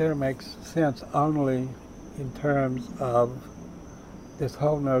and out there makes sense only in terms of this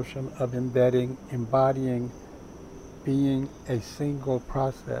whole notion of embedding, embodying, being a single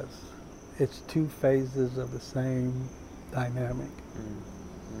process. It's two phases of the same dynamic.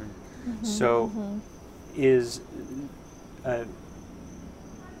 So is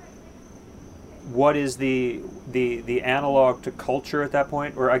what is the analog to culture at that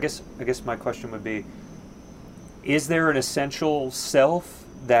point? Or I guess my question would be, is there an essential self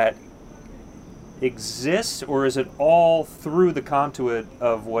that exists, or is it all through the conduit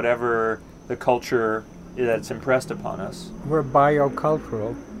of whatever the culture that's impressed upon us? We're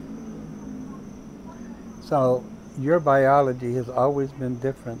biocultural. So your biology has always been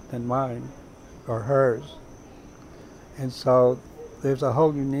different than mine or hers. And so there's a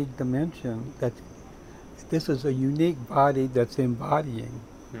whole unique dimension that this is a unique body that's embodying.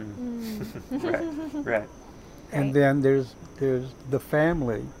 Right. And then there's the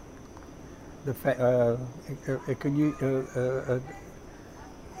family it can use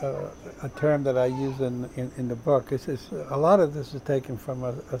a term that I use in the book. A lot of this is taken from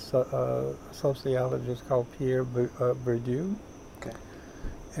a sociologist called Pierre Bourdieu. Okay.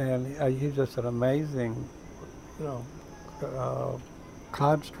 And he's just an amazing,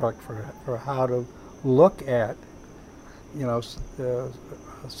 construct for how to look at, the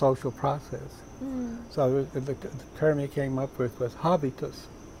social process. So the term he came up with was habitus.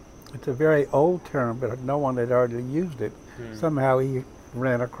 It's a very old term, but no one had already used it. Somehow he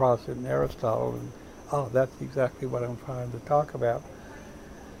ran across it in Aristotle, and that's exactly what I'm trying to talk about.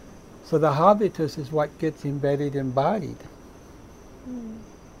 So the habitus is what gets embedded, embodied.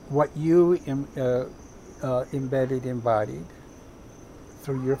 What you embedded, embodied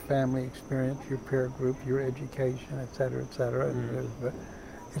through your family experience, your peer group, your education, et cetera, et cetera. And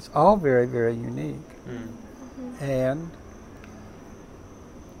it's all very, very unique. And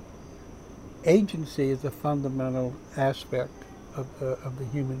agency is a fundamental aspect of the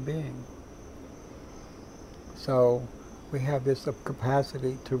human being. So we have this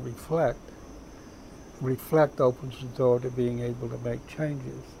capacity to reflect. Reflect opens the door to being able to make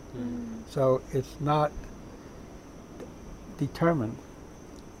changes. So it's not determined,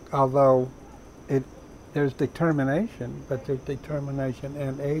 although there's determination, but there's determination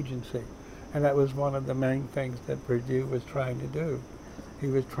and agency. And that was one of the main things that Bourdieu was trying to do. He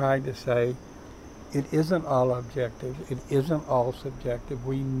was trying to say, it isn't all objective, it isn't all subjective.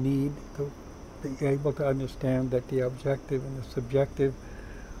 We need to be able to understand that the objective and the subjective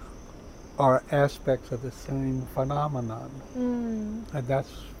are aspects of the same phenomenon. And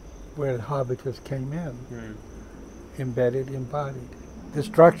that's where the habitus came in. Embedded, embodied. The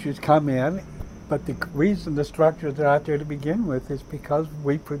structures come in, but the reason the structures are out there to begin with is because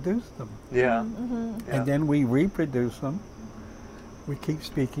we produce them. Yeah. And then we reproduce them. We keep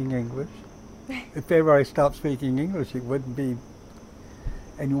speaking English. If everybody stopped speaking English, it wouldn't be,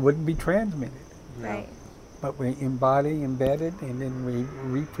 and it wouldn't be transmitted. Right. But we embody, embedded, and then we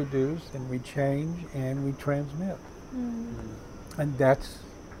reproduce, and we change, and we transmit. And that's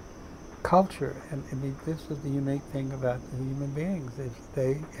culture. And I mean, this is the unique thing about the human beings, is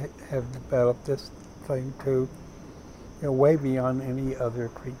they have developed this thing to, way beyond any other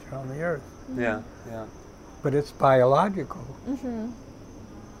creature on the earth. Yeah. But it's biological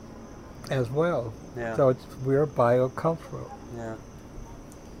as well. Yeah. So we're biocultural. Yeah.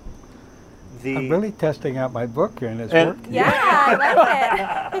 I'm really testing out my book here, and it's And- working. Yeah, I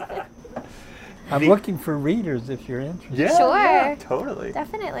like it. I'm looking for readers if you're interested. Yeah, Sure. yeah, totally.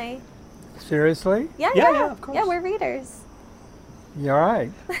 Definitely. Seriously? Yeah, of course. Yeah, we're readers. You're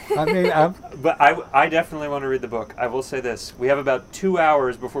right. I mean, But I definitely want to read the book. I will say this: we have about 2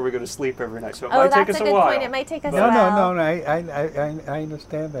 hours before we go to sleep every night, so it might take us that's a a good while. point. It might take us no, a while. no. I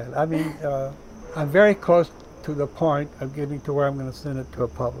understand that. I mean, I'm very close to the point of getting to where I'm going to send it to a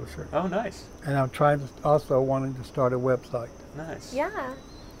publisher, Oh, nice, and I'm trying to wanting to start a website. nice. Yeah.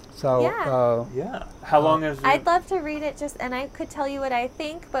 So Yeah. Yeah. How long has I'd love to read it and I could tell you what I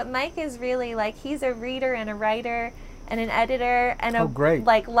think, but Mike is really he's a reader and a writer and an editor and a great.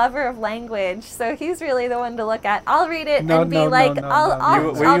 lover of language. So he's really the one to look at. I'll read it No, and be no, like, no, no,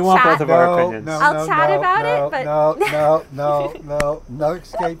 I'll no. You want chat. both of our opinions. I'll chat about it, but- no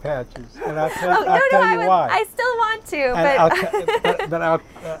escape hatches. And I'll Oh, tell you why. I still want to, And but I'll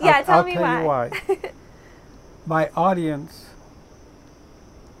yeah, tell I'll me tell you why. why. My audience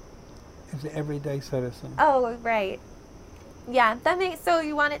is the everyday citizen. Oh, right. Yeah, that makes so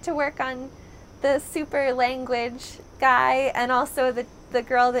you want it to work on the super language guy and also the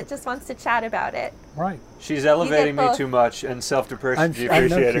girl that just wants to chat about it. Right. She's elevating me both. too much and self-depreciating I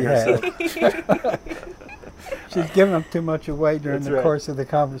know she herself. has. She's giving them too much away during That's the right. course of the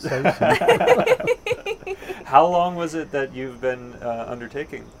conversation. How long was it that you've been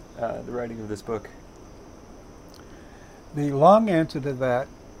undertaking the writing of this book? The long answer to that,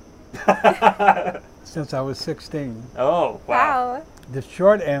 since I was 16. Oh, wow. Wow. The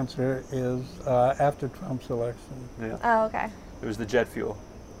short answer is after Trump's election. Yeah. Oh, okay. It was the jet fuel.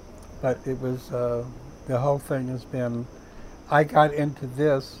 But it was, the whole thing has been, I got into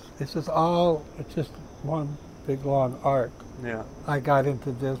this is it's just one big long arc. Yeah. I got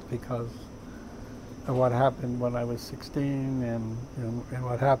into this because of what happened when I was 16 and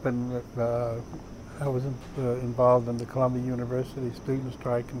what happened, I was involved in the Columbia University student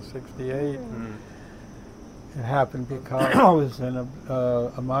strike in '68. It happened because I was in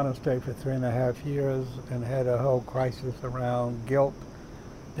a monastery for 3.5 years and had a whole crisis around guilt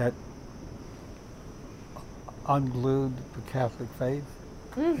that unglued the Catholic faith.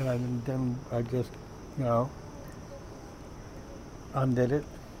 And then I just, undid it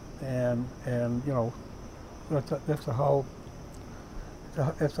and you know, it's a whole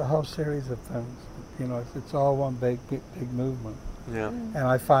series of things. You know, it's all one big movement. Yeah. And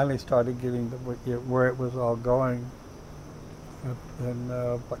I finally started getting where it was all going in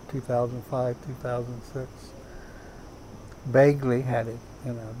 2005, 2006. Vaguely had it,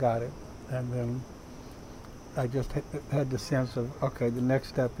 you know, got it, and then I just had the sense of, okay, the next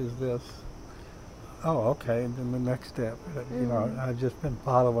step is this. Oh, okay, and then the next step. You know, I've just been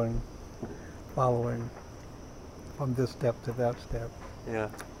following from this step to that step. Yeah.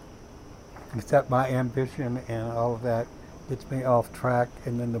 Except my ambition and all of that gets me off track,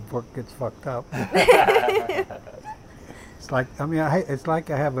 and then the book gets fucked up. It's like, I mean, it's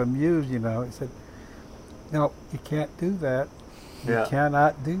like I have a muse, you know. It said, no, you can't do that. You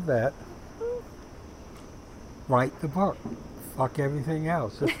cannot do that. Write the book. Fuck everything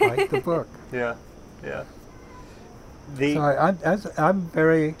else. Just write the book. Yeah. Yeah. So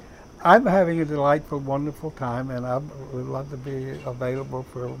I'm having a delightful, wonderful time, and I would love to be available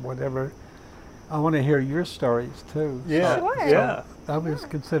for whatever. I want to hear your stories too. Yeah. Sure. Yeah. I would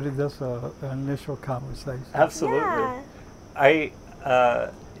consider this an initial conversation. Absolutely. Yeah.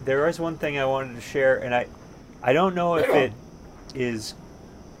 There is one thing I wanted to share, and I don't know if it is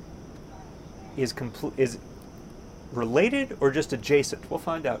related or just adjacent. We'll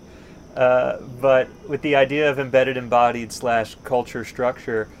find out. But with the idea of embedded, embodied / culture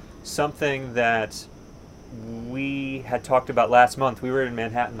structure, something that we had talked about last month. We were in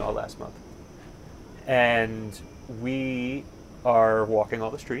Manhattan all last month, and we are walking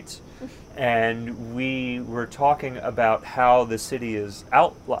all the streets, and we were talking about how the city is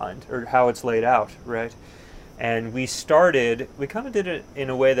outlined, or how it's laid out, right? And we kind of did it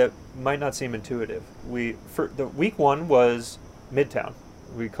in a way that might not seem intuitive. The week one was Midtown.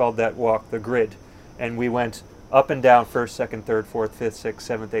 We called that walk the grid, and we went up and down 1st, 2nd, 3rd, 4th, 5th,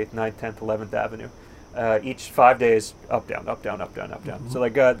 6th, 7th, 8th, 9th, 10th, 11th Avenue. Each 5 days, up, down, up, down, up, down, up, down. So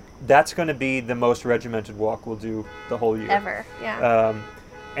like that's going to be the most regimented walk we'll do the whole year. Ever, yeah.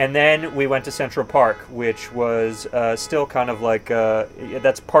 And then we went to Central Park, which was still kind of like,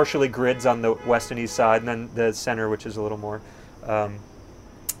 that's partially grids on the west and east side, and then the center, which is a little more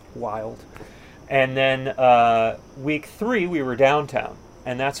wild. And then week 3, we were downtown.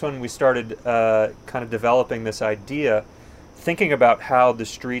 And that's when we started kind of developing this idea, thinking about how the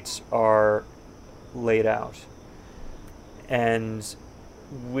streets are laid out. And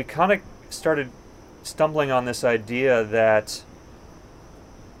we kind of started stumbling on this idea that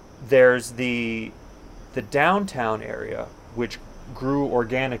there's the downtown area, which grew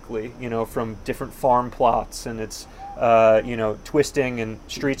organically, you know, from different farm plots, and it's, you know, twisting, and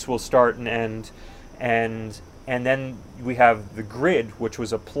streets will start and end, and then we have the grid, which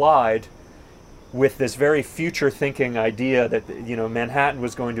was applied with this very future-thinking idea that, you know, Manhattan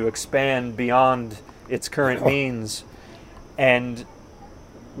was going to expand beyond its current means. And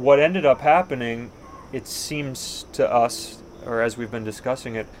what ended up happening, it seems to us, or as we've been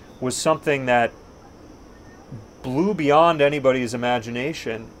discussing it, was something that blew beyond anybody's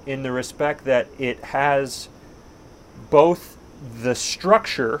imagination, in the respect that it has both the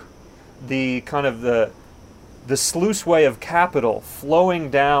structure, the kind of the sluice way of capital flowing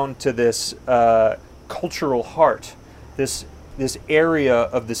down to this cultural heart, this area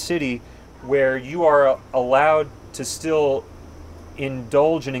of the city where you are allowed to still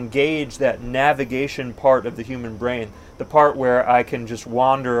indulge and engage that navigation part of the human brain, the part where I can just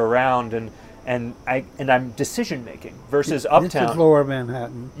wander around and I'm decision making, versus uptown. This is Lower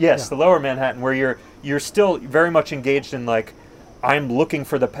Manhattan. Yes, the Lower Manhattan, where you're still very much engaged in, like, I'm looking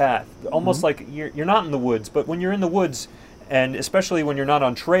for the path, almost like you're not in the woods. But when you're in the woods, and especially when you're not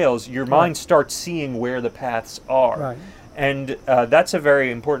on trails, your mind starts seeing where the paths are. Right. And that's a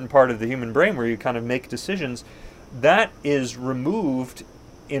very important part of the human brain, where you kind of make decisions. That is removed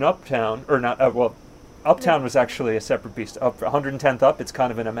in Uptown, or not, Uptown was actually a separate beast. Up 110th up, it's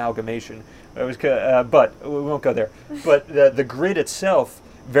kind of an amalgamation. It was, but we won't go there. But the grid itself,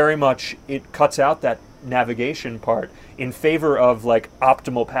 very much, it cuts out that navigation part in favor of, like,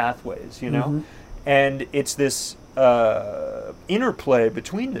 optimal pathways, you know? And it's this interplay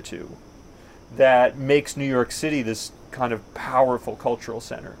between the two that makes New York City this kind of powerful cultural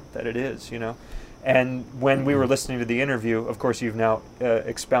center that it is, you know? And when we were listening to the interview, of course you've now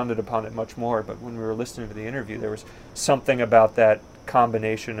expounded upon it much more, but when we were listening to the interview, there was something about that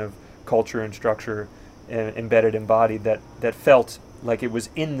combination of culture and structure, embedded, embodied, that felt like it was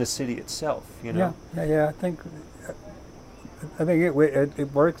in the city itself, you know? Yeah. I think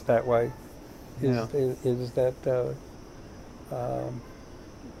it works that way. Is that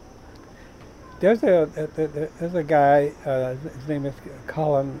there's a guy, his name is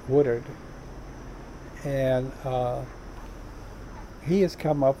Colin Woodard, and he has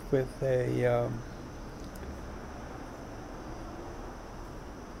come up with a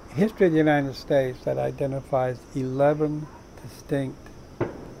history of the United States that identifies 11 distinct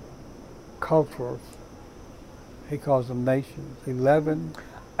cultures. He calls them nations. 11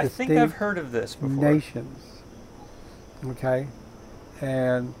 I think I've heard of this before. nations. Okay?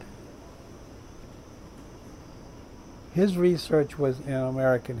 And his research was in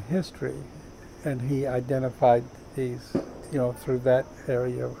American history, and he identified these, through that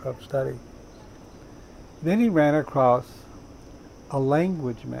area of study. Then he ran across a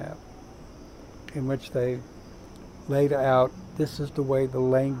language map in which they laid out, this is the way the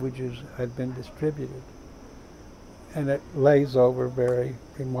languages had been distributed. And it lays over very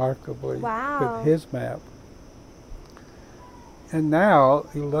remarkably with his map. And now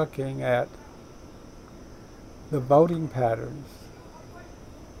you're looking at the voting patterns.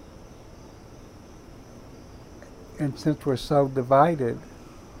 And since we're so divided,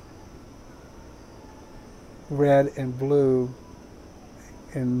 red and blue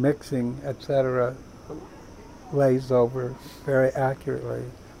and mixing, etc., lays over very accurately.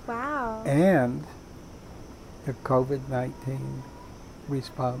 Wow. And the COVID-19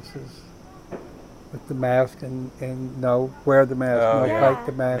 responses with the mask and no wear the mask, fight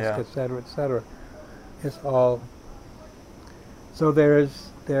the mask, etc., etc. It's all. So there's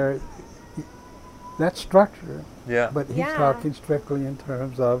that structure. Yeah. But he's talking strictly in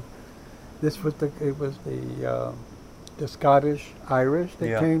terms of it was the Scottish Irish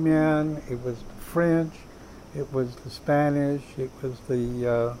that came in. It was the French. It was the Spanish. It was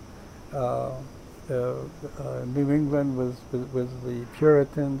the New England was the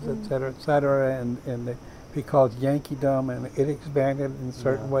Puritans, etc., and because Yankeedom, and it expanded in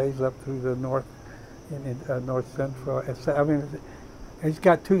certain ways up through the north, north central. I mean, he's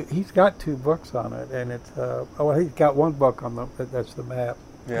got two books on it, and it's he's got one book on that's the map.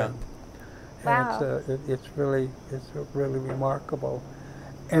 Yeah. And it's really remarkable,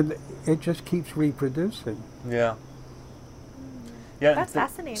 and it just keeps reproducing. Yeah. Yeah, that's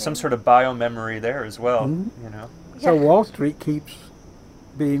fascinating. Some sort of biomemory there as well, So Wall Street keeps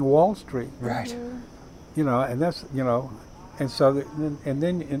being Wall Street, right? And that's and so and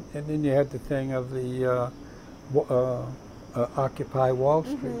then you had the thing of the Occupy Wall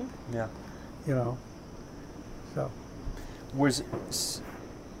Street. Yeah. So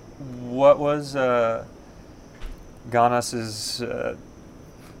what was Ganas's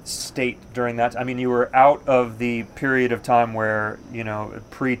state during that? I mean, you were out of the period of time where,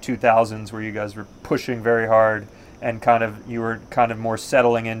 pre-2000s, where you guys were pushing very hard, and you were more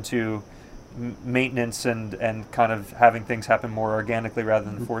settling into maintenance and kind of having things happen more organically rather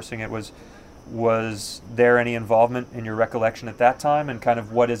than forcing it. Was there any involvement in your recollection at that time, and kind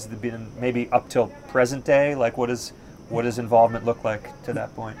of what has been maybe up till present day? Like, what does involvement look like to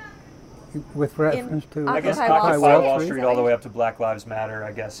that point? With reference to, I guess, Occupy Wall Street all the way up to Black Lives Matter,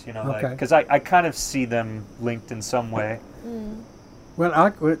 I guess, because I kind of see them linked in some way. When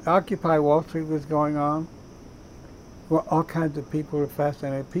Occupy Wall Street was going on, well, all kinds of people were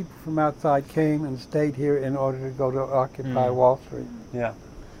fascinated. People from outside came and stayed here in order to go to Occupy Wall Street. Yeah.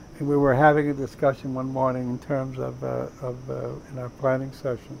 And we were having a discussion one morning in terms of in our planning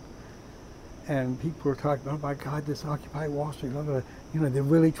session. And people were talking, oh my God, this Occupy Wall Street, they're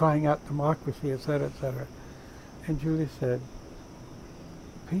really trying out democracy, et cetera, et cetera. And Julie said,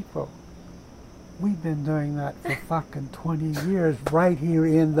 people, we've been doing that for fucking 20 years right here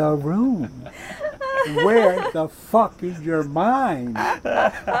in the room. Where the fuck is your mind?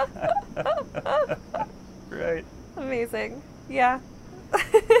 Right. Amazing. Yeah.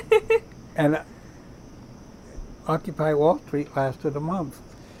 And Occupy Wall Street lasted a month.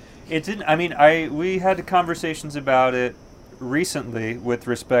 It didn't. I mean, we had conversations about it recently with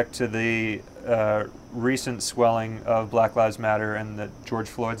respect to the recent swelling of Black Lives Matter and George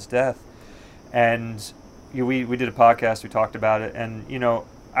Floyd's death, and we did a podcast. We talked about it, and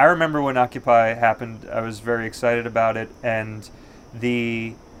I remember when Occupy happened. I was very excited about it, and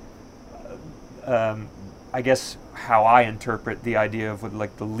the I guess how I interpret the idea of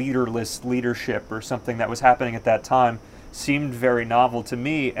like the leaderless leadership or something that was happening at that time seemed very novel to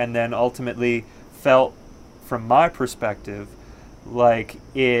me, and then ultimately felt, from my perspective, like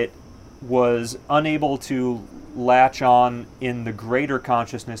it was unable to latch on in the greater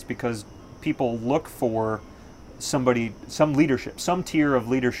consciousness because people look for some leadership, some tier of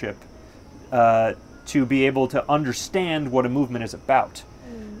leadership to be able to understand what a movement is about.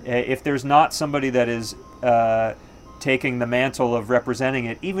 If there's not somebody that is taking the mantle of representing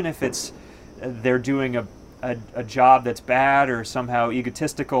it, even if it's they're doing a job that's bad or somehow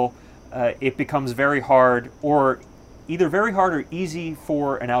egotistical, it becomes very hard, or either very hard or easy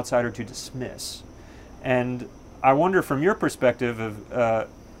for an outsider to dismiss. And I wonder, from your perspective, of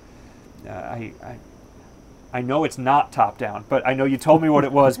I know it's not top down, but I know you told me what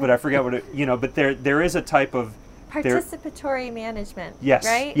it was, but I forget what it, but there is a type of participatory management. Yes.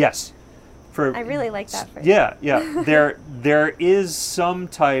 Right? Yes. I really like that phrase. Yeah. There is some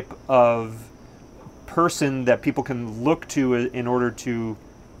type of person that people can look to in order to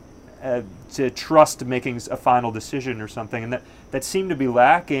trust making a final decision or something, and that seemed to be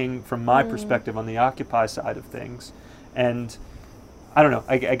lacking from my perspective on the Occupy side of things. And I don't know,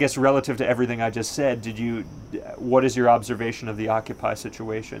 I guess relative to everything I just said, what is your observation of the Occupy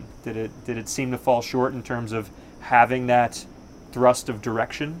situation? Did it seem to fall short in terms of having that thrust of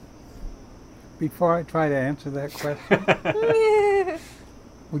direction? Before I try to answer that question,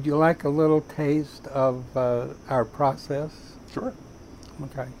 would you like a little taste of our process? Sure.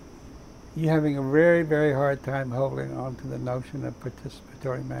 Okay. You're having a very, very hard time holding on to the notion of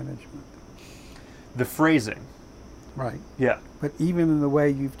participatory management. The phrasing. Right. Yeah. But even in the way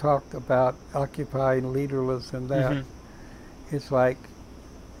you've talked about Occupy and leaderless and that, it's like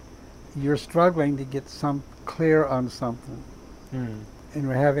you're struggling to get clear on something. And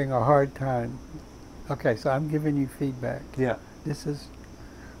we're having a hard time. Okay, so I'm giving you feedback. Yeah.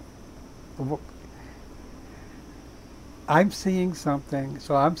 I'm seeing something,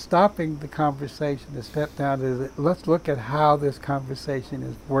 so I'm stopping the conversation to step down to let's look at how this conversation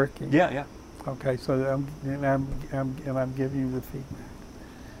is working. Yeah. Okay, so I'm giving you the feedback.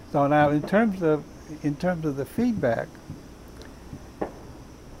 So now, in terms of the feedback,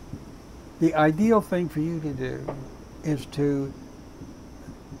 the ideal thing for you to do is to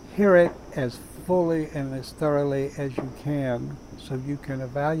hear it as fully and as thoroughly as you can, so you can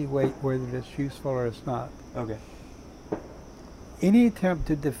evaluate whether it's useful or it's not. Okay. Any attempt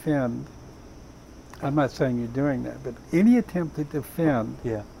to defend, I'm not saying you're doing that, but any attempt to defend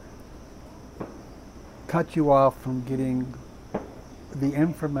cut you off from getting the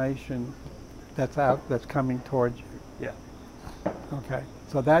information that's coming towards you. Yeah. Okay.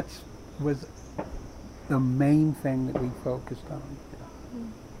 So that was the main thing that we focused on.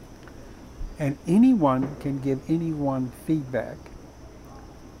 And anyone can give anyone feedback.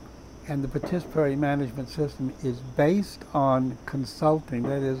 And the participatory management system is based on consulting.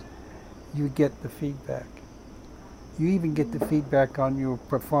 That is, you get the feedback. You even get the feedback on your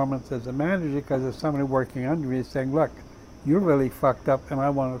performance as a manager, because there's somebody working under you is saying, look, you're really fucked up and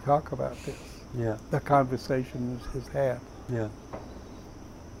I want to talk about this. Yeah. The conversation is had. Yeah.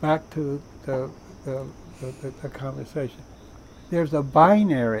 Back to the conversation. There's a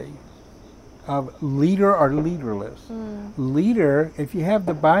binary of leader or leaderless. Leader, if you have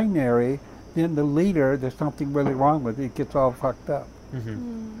the binary, then the leader, there's something really wrong with it. It gets all fucked up.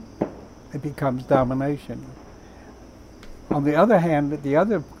 It becomes domination. On the other hand, the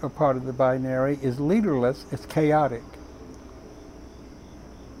other part of the binary is leaderless. It's chaotic.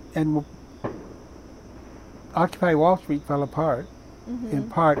 And Occupy Wall Street fell apart, in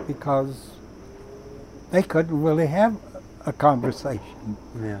part because they couldn't really have a conversation.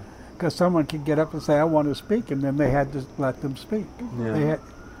 Yeah. Because someone could get up and say, I want to speak, and then they had to let them speak. Yeah. They had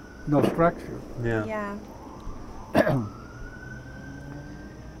no structure. Yeah.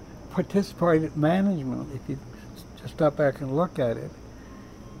 Participatory management, if you just step back and look at it,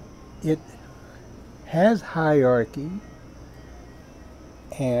 it has hierarchy,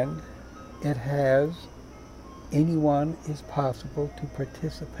 and it has anyone is possible to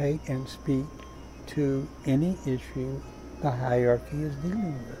participate and speak to any issue the hierarchy is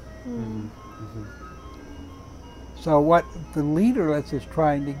dealing with. So what the leaderless is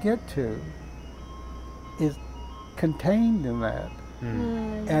trying to get to is contained in that.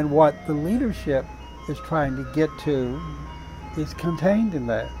 And what the leadership is trying to get to is contained in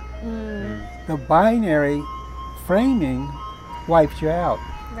that. The binary framing wipes you out.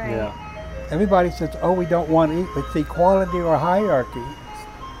 Right. Yeah. Everybody says, oh, we don't want it's equality or hierarchy.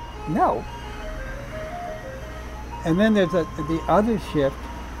 No. And then there's the other shift,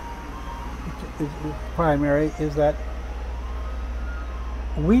 which is primary, is that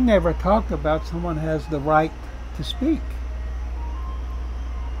we never talk about someone has the right to speak.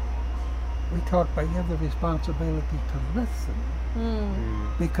 We talk about you have the responsibility to listen.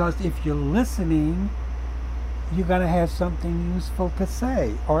 Because if you're listening, you're going to have something useful to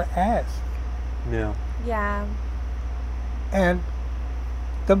say or ask. Yeah. And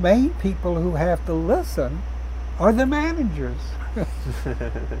the main people who have to listen are the managers.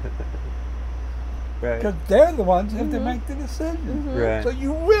 Right. Because they're the ones who have to make the decision. Right. So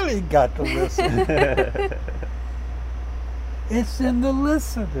you really got to listen. It's in the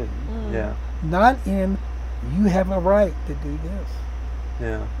listening. Yeah. Not in, you have a right to do this.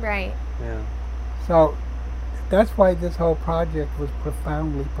 Yeah. Right. Yeah. So that's why this whole project was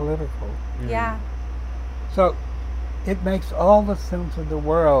profoundly political. Yeah. So it makes all the sense in the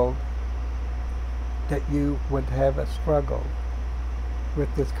world that you would have a struggle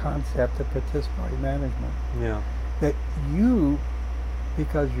with this concept of participatory management. Yeah. That you,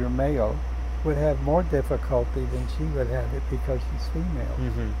 because you're male, would have more difficulty than she would have it because she's female.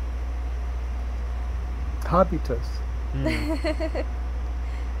 Mm-hmm. Habitus.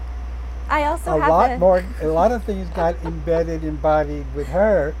 I also A have lot of things got embodied with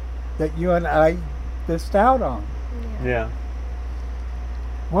her that you and I missed out on. Yeah.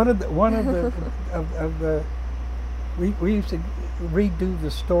 One of the we used to redo the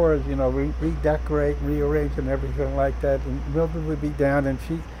stores, you know, redecorate, rearrange, and everything like that. And Mildred would be down, and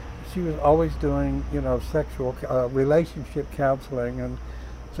she was always doing, you know, sexual relationship counseling, and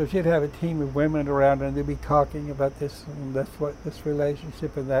so she'd have a team of women around, and they'd be talking about this and this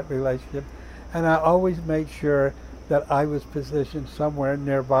relationship and that relationship, and I always made sure that I was positioned somewhere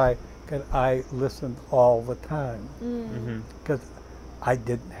nearby, and I listened all the time because I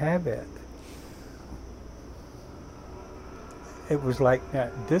didn't have it. It was like,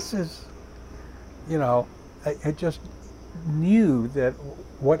 this is, you know, I just knew that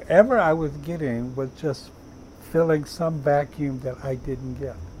whatever I was getting was just filling some vacuum that I didn't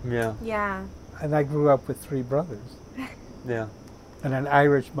get. Yeah. Yeah. And I grew up with 3 brothers Yeah. and an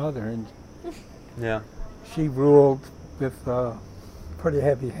Irish mother, and Yeah. she ruled with a pretty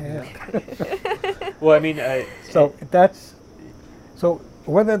heavy hand. Well, I mean, So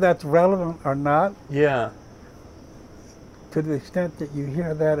whether that's relevant or not, yeah. to the extent that you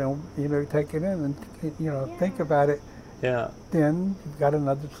hear that and, you know, take it in and, you know, think about it, Yeah. then you've got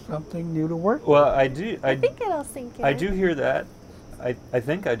something new to work Well, I do. I think it'll sink in. I do hear that. I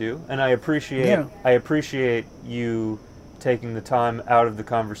think I do, and I appreciate you taking the time out of the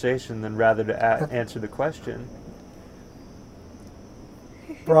conversation than rather to answer the question.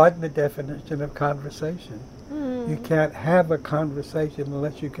 Broaden the definition of conversation. You can't have a conversation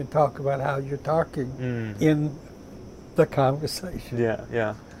unless you can talk about how you're talking in the conversation. Yeah,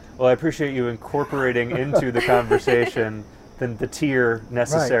 yeah. Well, I appreciate you incorporating into the conversation the tier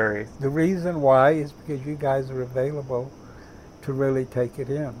necessary. Right. The reason why is because you guys are available to really take it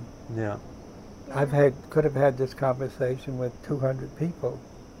in. Yeah. Could have had this conversation with 200 people,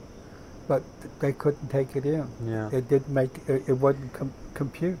 but they couldn't take it in. Yeah. It didn't make it wouldn't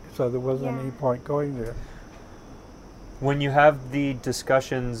compute, so there wasn't any point going there. When you have the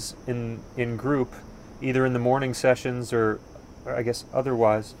discussions in group, either in the morning sessions or I guess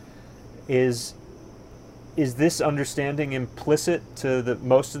otherwise, is this understanding implicit to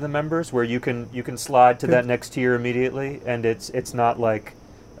most of the members, where you can slide to that next tier immediately, and it's not like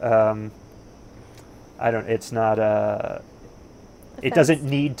it doesn't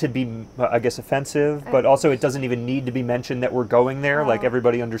need to be, I guess, offensive, but also it doesn't even need to be mentioned that we're going there. Like,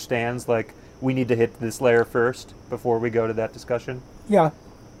 everybody understands, like, we need to hit this layer first before we go to that discussion. Yeah.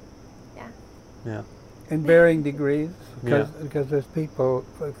 Yeah. Yeah. In varying degrees, because there's people,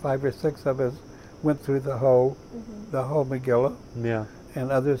 5 or 6 of us went through the whole Megillah, Yeah.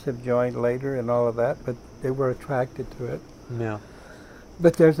 and others have joined later and all of that, but they were attracted to it. Yeah.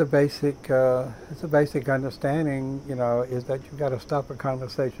 But there's a basic understanding, you know, is that you've got to stop a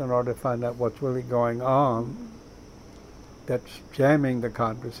conversation in order to find out what's really going on. That's jamming the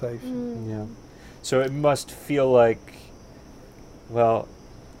conversation. Yeah. So it must feel like, well,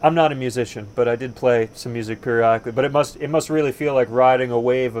 I'm not a musician, but I did play some music periodically. But it must really feel like riding a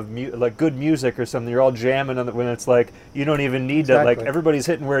wave of like good music or something. You're all jamming on when it's like you don't even need to, like, everybody's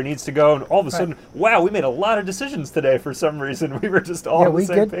hitting where it needs to go, and all of a sudden, wow, we made a lot of decisions today for some reason. We were just all on the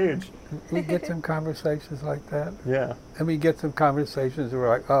same page. We get some conversations like that. Yeah. And we get some conversations where we're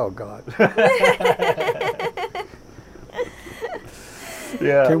like, oh God.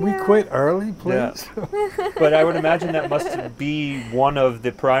 Yeah. Can we quit early, please? Yeah. But I would imagine that must be one of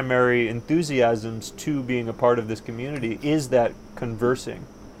the primary enthusiasms to being a part of this community, is that conversing.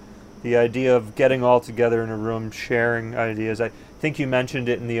 The idea of getting all together in a room, sharing ideas. I think you mentioned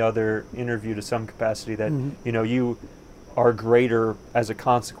it in the other interview to some capacity that, you know, you are greater as a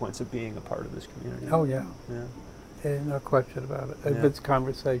consequence of being a part of this community. Oh, yeah. Yeah. No question about it. Yeah. If it's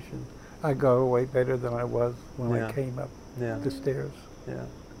conversation, I go away better than I was when I came up the stairs. Yeah,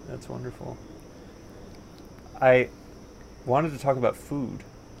 that's wonderful. I wanted to talk about food.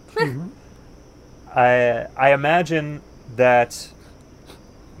 I imagine that,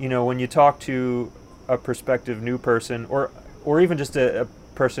 you know, when you talk to a prospective new person, or even just a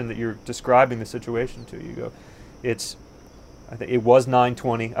person that you're describing the situation to, you go, I think it was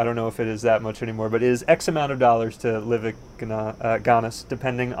 $920. I don't know if it is that much anymore, but it is X amount of dollars to live at Ganas,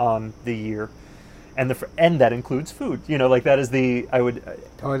 depending on the year, and that includes food. Like that is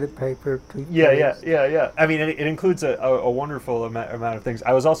toilet paper, toothpaste. Yeah. I mean, it includes a wonderful amount of things.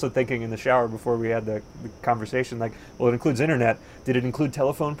 I was also thinking in the shower before we had the conversation, like, well, it includes internet. Did it include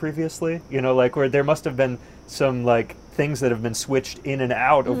telephone previously? Like where there must have been some like things that have been switched in and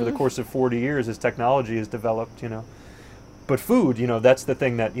out over the course of 40 years as technology has developed. But food, that's the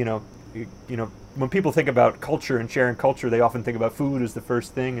thing that, when people think about culture and sharing culture, they often think about food as the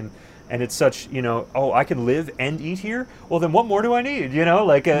first thing, and it's such, oh, I can live and eat here? Well, then what more do I need?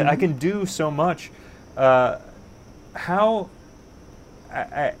 I can do so much. How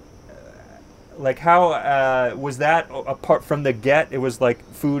was that apart from the get? It was like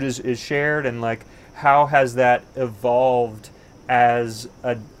food is shared, and like how has that evolved as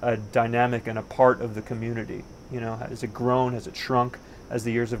a dynamic and a part of the community? Has it grown? Has it shrunk as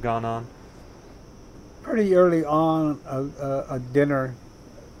the years have gone on? Pretty early on, a dinner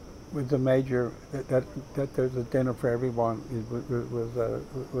was a major, that there's a dinner for everyone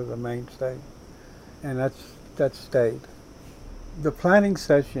was a mainstay, and that stayed. The planning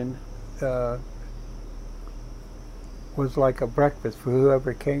session was like a breakfast for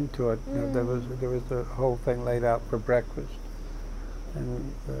whoever came to it. There was the whole thing laid out for breakfast,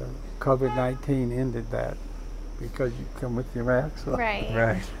 and COVID-19 ended that. Because you come with your mask on.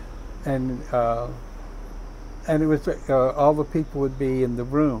 Right. And it was all the people would be in the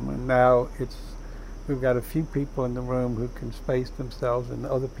room, and now we've got a few people in the room who can space themselves, and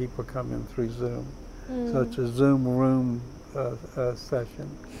other people come in through Zoom. So it's a Zoom room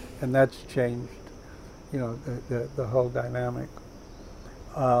session, and that's changed, the whole dynamic.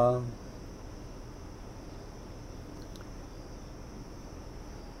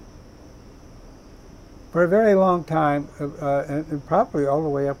 For a very long time, and probably all the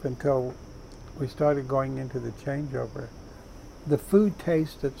way up until we started going into the changeover, the food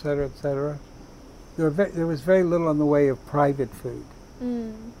taste, et cetera, there was very little in the way of private food.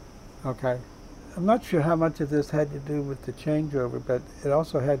 Okay? I'm not sure how much of this had to do with the changeover, but it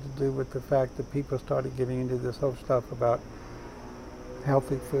also had to do with the fact that people started getting into this whole stuff about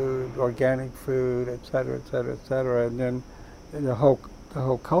healthy food, organic food, et cetera, and then the whole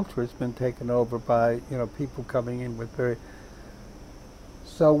culture has been taken over by people coming in with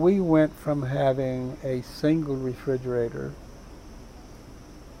So we went from having a single refrigerator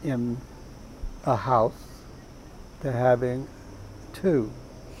in a house to having two.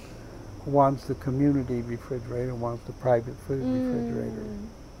 One's the community refrigerator, one's the private food refrigerator.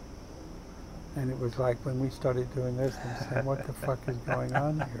 And it was like when we started doing this, and saying, what the fuck is going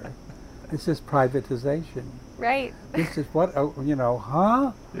on here? This is privatization. Right. This is what,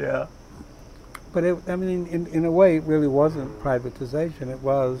 huh? Yeah. But in a way, it really wasn't privatization. It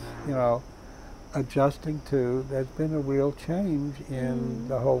was, adjusting to, there's been a real change in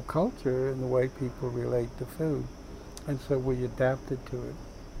the whole culture and the way people relate to food. And so we adapted to it.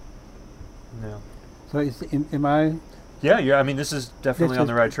 Yeah. So am I? Yeah. I mean, this is definitely on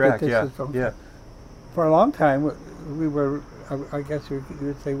the right track. Yeah. Yeah. For a long time, we were, I guess you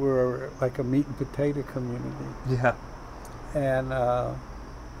would say we were like a meat and potato community. Yeah. And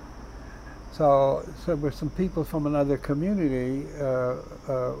so there were some people from another community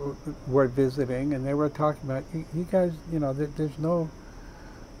were visiting, and they were talking about, you guys, there's no,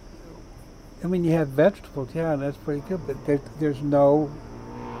 you have vegetables, yeah, and that's pretty good, but there's no,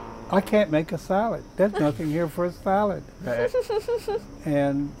 I can't make a salad. There's nothing here for a salad. Right.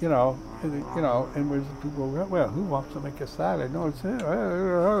 And and there's people, well, who wants to make a salad? No, it's and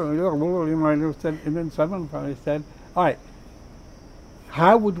then someone finally said, all right,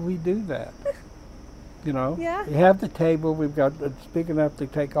 how would we do that? Yeah. We have the table. We've got it's big enough to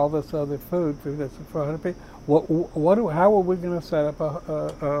take all this other food. That's for 100 people. How are we going to set up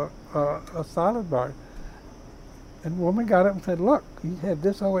a salad bar? And the woman got up and said, look, you have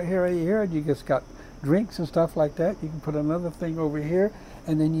this over here, and you just got drinks and stuff like that. You can put another thing over here,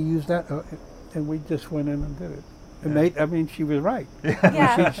 and then you use that. And we just went in and did it. And she was right.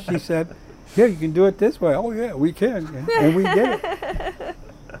 Yeah. She said, here, you can do it this way. Oh, yeah, we can. And we did it.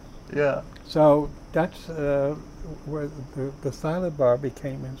 Yeah. So that's where the salad bar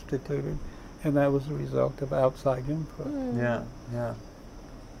became instituted, and that was a result of outside input. Yeah.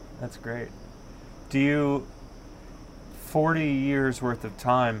 That's great. Do you... 40 years worth of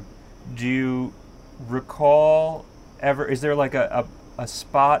time, do you recall ever, is there like a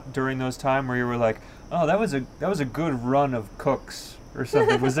spot during those time where you were like, oh, that was a good run of cooks, or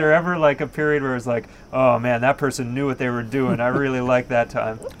something? Was there ever like a period where it was like, oh man, that person knew what they were doing? I really liked that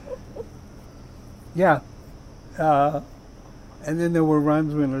time. Yeah. And then there were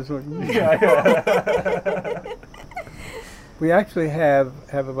runs when it was like, Yeah. we actually have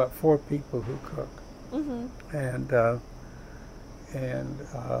about 4 people who cook. Mm-hmm.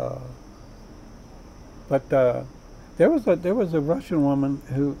 But there was a Russian woman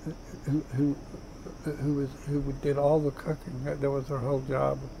who did all the cooking. That was her whole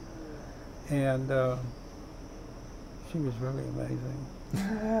job, and she was really amazing.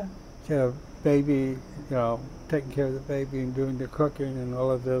 She had a baby, taking care of the baby and doing the cooking and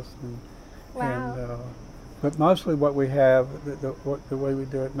all of this. Wow. But mostly what we have, the way we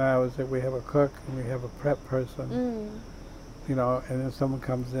do it now is that we have a cook and we have a prep person, and then someone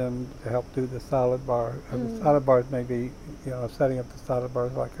comes in to help do the salad bar. And the salad bars may be, setting up the salad bar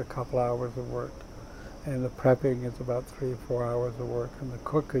is like a couple hours of work. And the prepping is about 3 or 4 hours of work. And the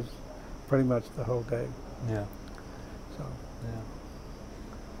cook is pretty much the whole day. Yeah. So. Yeah.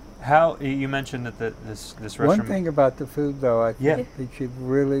 How you mentioned that this restaurant. One thing about the food, though, I think Yeah. you should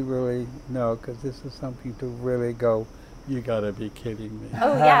really, really know, because this is something to really go, you gotta be kidding me.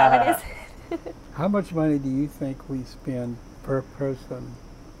 Oh yeah, that is. How much money do you think we spend per person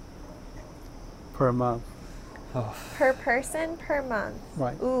per month? Oh. Per person, per month.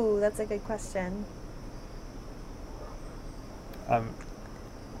 Right. Ooh, that's a good question. I'm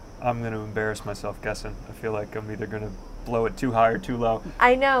going to embarrass myself guessing. I feel like I'm either going to blow it too high or too low.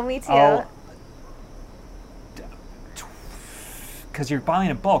 I know, me too. Because you're buying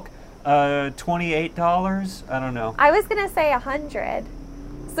in bulk. $28? I don't know. I was gonna say 100.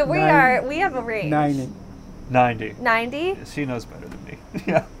 So we have a range. 90. 90. 90? She knows better than me.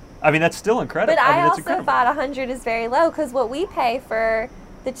 Yeah. I mean, that's still incredible. But I mean, it's also incredible. thought 100 is very low because what we pay for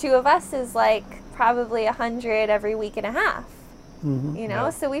the 2 of us is like probably 100 every week and a half. Mm-hmm. You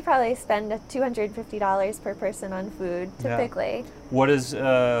know, so we probably spend $250 per person on food typically. What is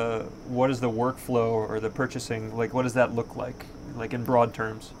the workflow or the purchasing, like what does that look like in broad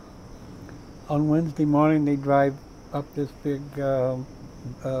terms? On Wednesday morning, they drive up this big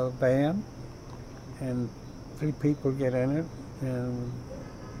van, and 3 people get in it, and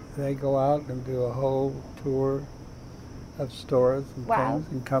they go out and do a whole tour of stores and things,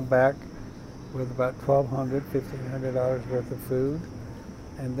 and come back with about $1,200, $1,500 worth of food.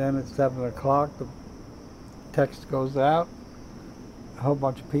 And then at 7 o'clock, the text goes out, a whole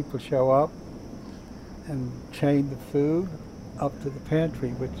bunch of people show up and chain the food up to the pantry,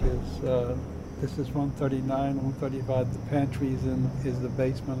 which is, this is 139, 135. The pantry is the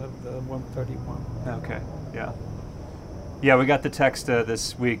basement of the 131. Okay, yeah. Yeah, we got the text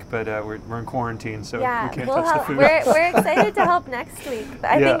this week, but we're in quarantine, so we can't touch the food. We're excited to help next week.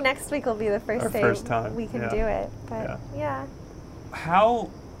 I think next week will be the Our first first time. we can do it. But yeah. How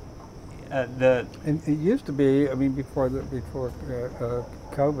And it used to be, I mean, before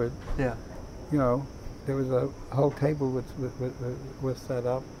COVID, there was a whole table was set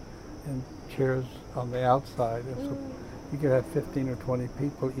up and chairs on the outside, and so you could have 15 or 20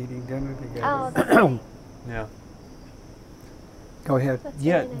 people eating dinner together. Oh, that's great. Yeah. Go ahead. That's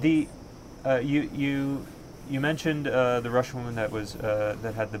Yeah, really nice. you mentioned the Russian woman that was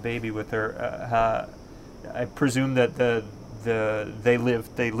that had the baby with her. I presume that they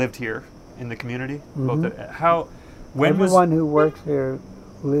lived here in the community. Mm-hmm. When Everyone who works here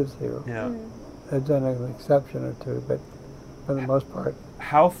lives here. Yeah. There's been an exception or two, but for the most part.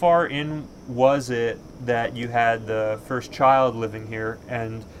 How far in was it that you had the first child living here,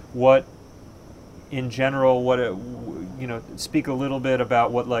 and what, in general, speak a little bit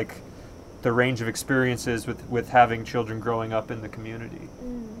about what like the range of experiences with having children growing up in the community.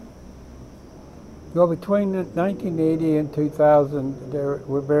 Well, between 1980 and 2000, there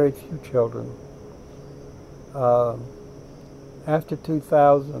were very few children. After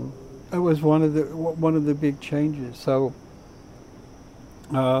 2000, it was one of the big changes. So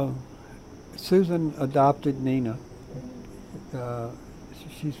Susan adopted Nina.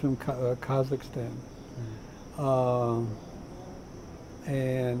 She's from Kazakhstan.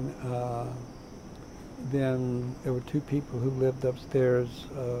 And then there were 2 people who lived upstairs,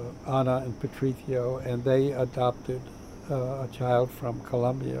 Anna and Patricio, and they adopted a child from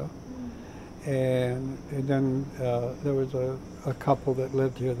Colombia. And then there was a couple that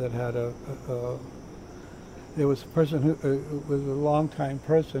lived here that had there was a person who was a longtime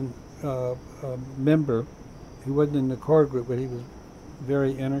person, a member. He wasn't in the core group, but he was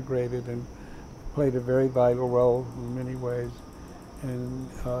very integrated and played a very vital role in many ways. And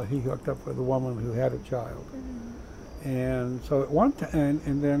he hooked up with a woman who had a child. And so at one time,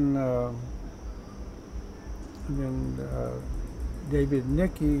 and then David and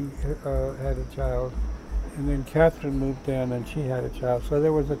Nikki had a child, and then Catherine moved in and she had a child. So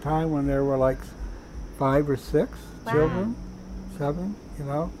there was a time when there were like 5 or 6 Wow. children, 7,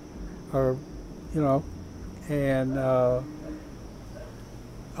 or and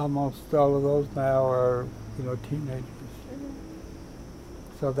almost all of those now are teenagers.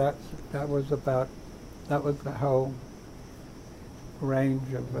 So that was the whole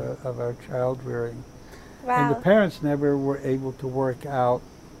range of our child rearing. Wow. And the parents never were able to work out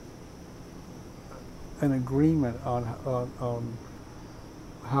an agreement on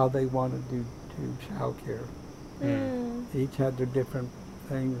how they wanted to do child care. Each had their different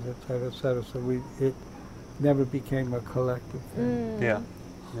things, et cetera, et cetera. So it never became a collective thing. Yeah.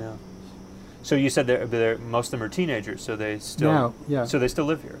 So you said most of them are teenagers, so they still So they still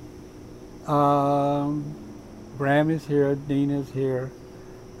live here. Bram is here, Nina's here.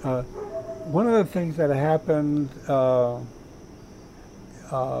 One of the things that happened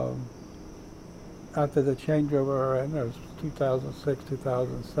after the changeover, and it was 2006,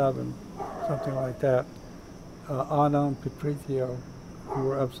 2007, something like that, Anna and Patricio, who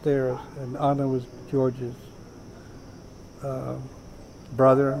were upstairs, and Anna was George's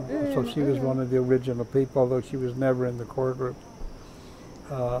brother, so she was one of the original people, although she was never in the core group.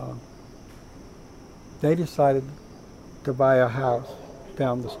 They decided to buy a house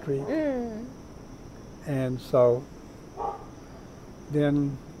down the street. And so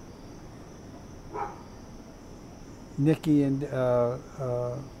then Nikki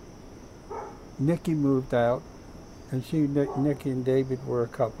moved out, and Nikki and David were a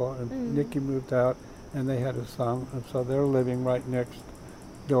couple, and Nikki moved out, and they had a son, and so they're living right next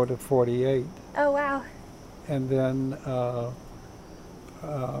door to 48. Oh, wow. And then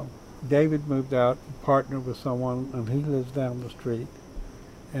David moved out, partnered with someone, and he lives down the street.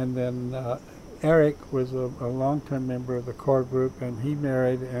 And then Eric was a long-term member of the core group, and he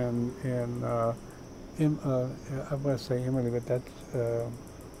married and I want to say Emily, but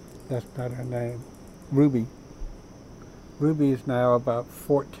that's not her name. Ruby. Ruby is now about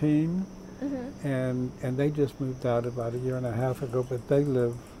 14, and they just moved out about a year and a half ago, but they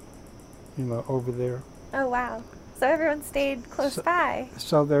live, over there. Oh, wow. So everyone stayed close by.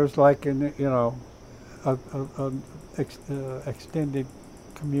 So there's like an extended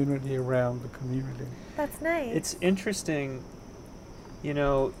community around the community. That's nice. It's interesting,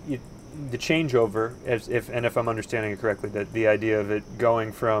 the changeover, if I'm understanding it correctly, that the idea of it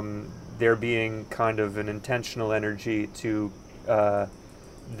going from there being kind of an intentional energy to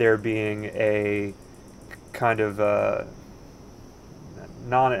there being a kind of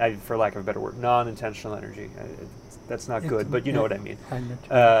for lack of a better word, non-intentional energy. That's not good, but you know what I mean.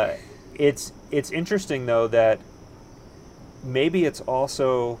 It's interesting though that maybe it's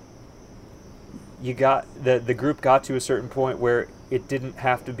also the group got to a certain point where it didn't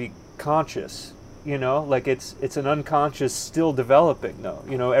have to be conscious, like it's an unconscious still developing though.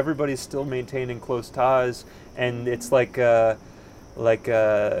 Everybody's still maintaining close ties, and it's like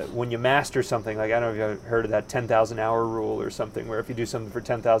when you master something, like I don't know if you've heard of that 10,000 hour rule or something, where if you do something for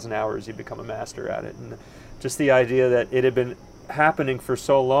 10,000 hours, you become a master at it. And just the idea that it had been happening for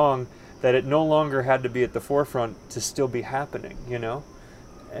so long that it no longer had to be at the forefront to still be happening,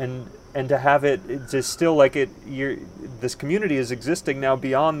 and to have it just still like this community is existing now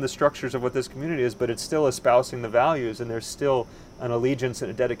beyond the structures of what this community is, but it's still espousing the values, and there's still an allegiance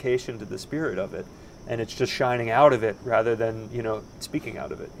and a dedication to the spirit of it, and it's just shining out of it rather than speaking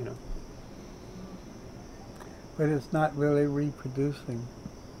out of it. But it's not really reproducing.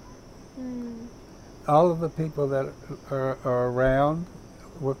 All of the people that are around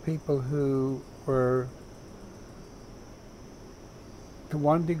were people who were, to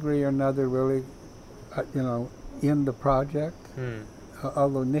one degree or another, really, in the project.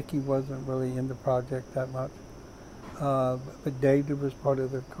 Although Nikki wasn't really in the project that much. But David was part of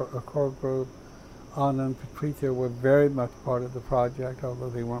the core group. Anna and Patricia were very much part of the project, although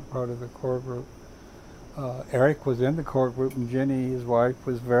they weren't part of the core group. Eric was in the core group, and Jenny, his wife,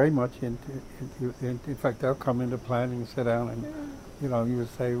 was very much into in fact, they'll come into planning and sit down and, you would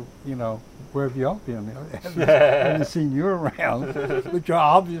say, where have y'all been? I haven't seen you around, but you're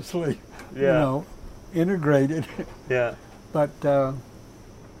obviously, integrated. Yeah. But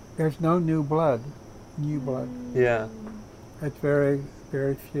there's no new blood. Yeah. It's very,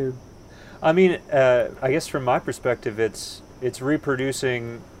 very few. I mean, I guess from my perspective, it's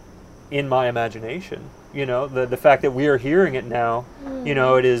reproducing in my imagination. The fact that we are hearing it now,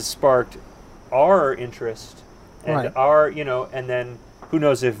 it has sparked our interest and our, and then who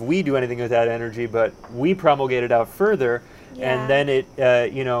knows if we do anything with that energy, but we promulgate it out further, and then it,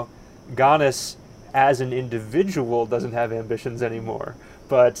 Ganas as an individual doesn't have ambitions anymore,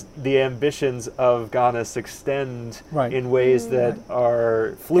 but the ambitions of Ganas extend Right. in ways that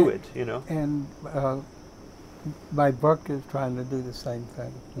are fluid, you know? And my book is trying to do the same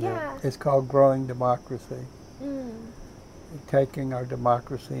thing. Yeah. It's called Growing Democracy, Mm. taking our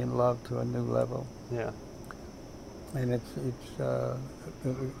democracy and love to a new level. Yeah. And it's a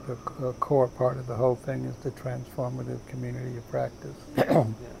core part of the whole thing is the transformative community of practice. Yeah.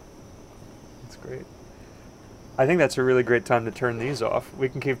 That's great. I think that's a really great time to turn these off. We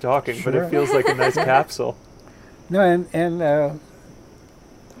can keep talking, but Sure. it feels like a nice capsule. No, I'm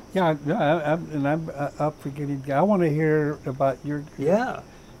up for getting. I want to hear about Yeah.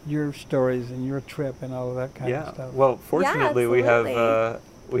 your stories and your trip and all of that kind of Yeah. stuff. Well, fortunately, we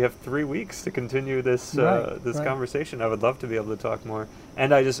absolutely. have 3 weeks to continue this Right, this right. conversation. I would love to be able to talk more,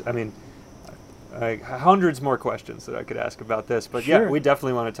 and I mean, hundreds more questions that I could ask about this. But yeah, Sure. we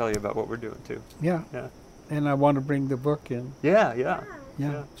definitely want to tell you about what we're doing too. Yeah, Yeah. and I want to bring the book in. Yeah. Yeah.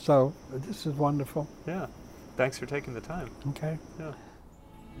 Yeah. Yeah. So this is wonderful. Yeah. Thanks for taking the time. Okay. Yeah.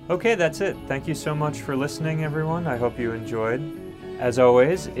 Okay, that's it. Thank you so much for listening, everyone. I hope you enjoyed. As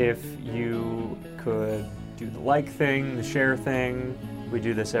always, if you could do the like thing, the share thing, we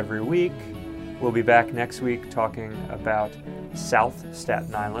do this every week. We'll be back next week talking about South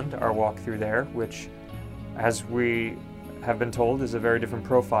Staten Island, our walk through there, which, as we have been told, is a very different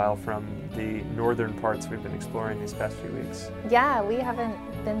profile from the northern parts we've been exploring these past few weeks. Yeah, we haven't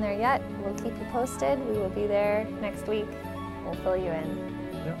been there yet. We'll keep you posted. We will be there next week. We'll fill you in.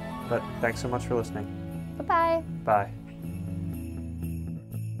 Yeah. But thanks so much for listening. Bye-bye. Bye.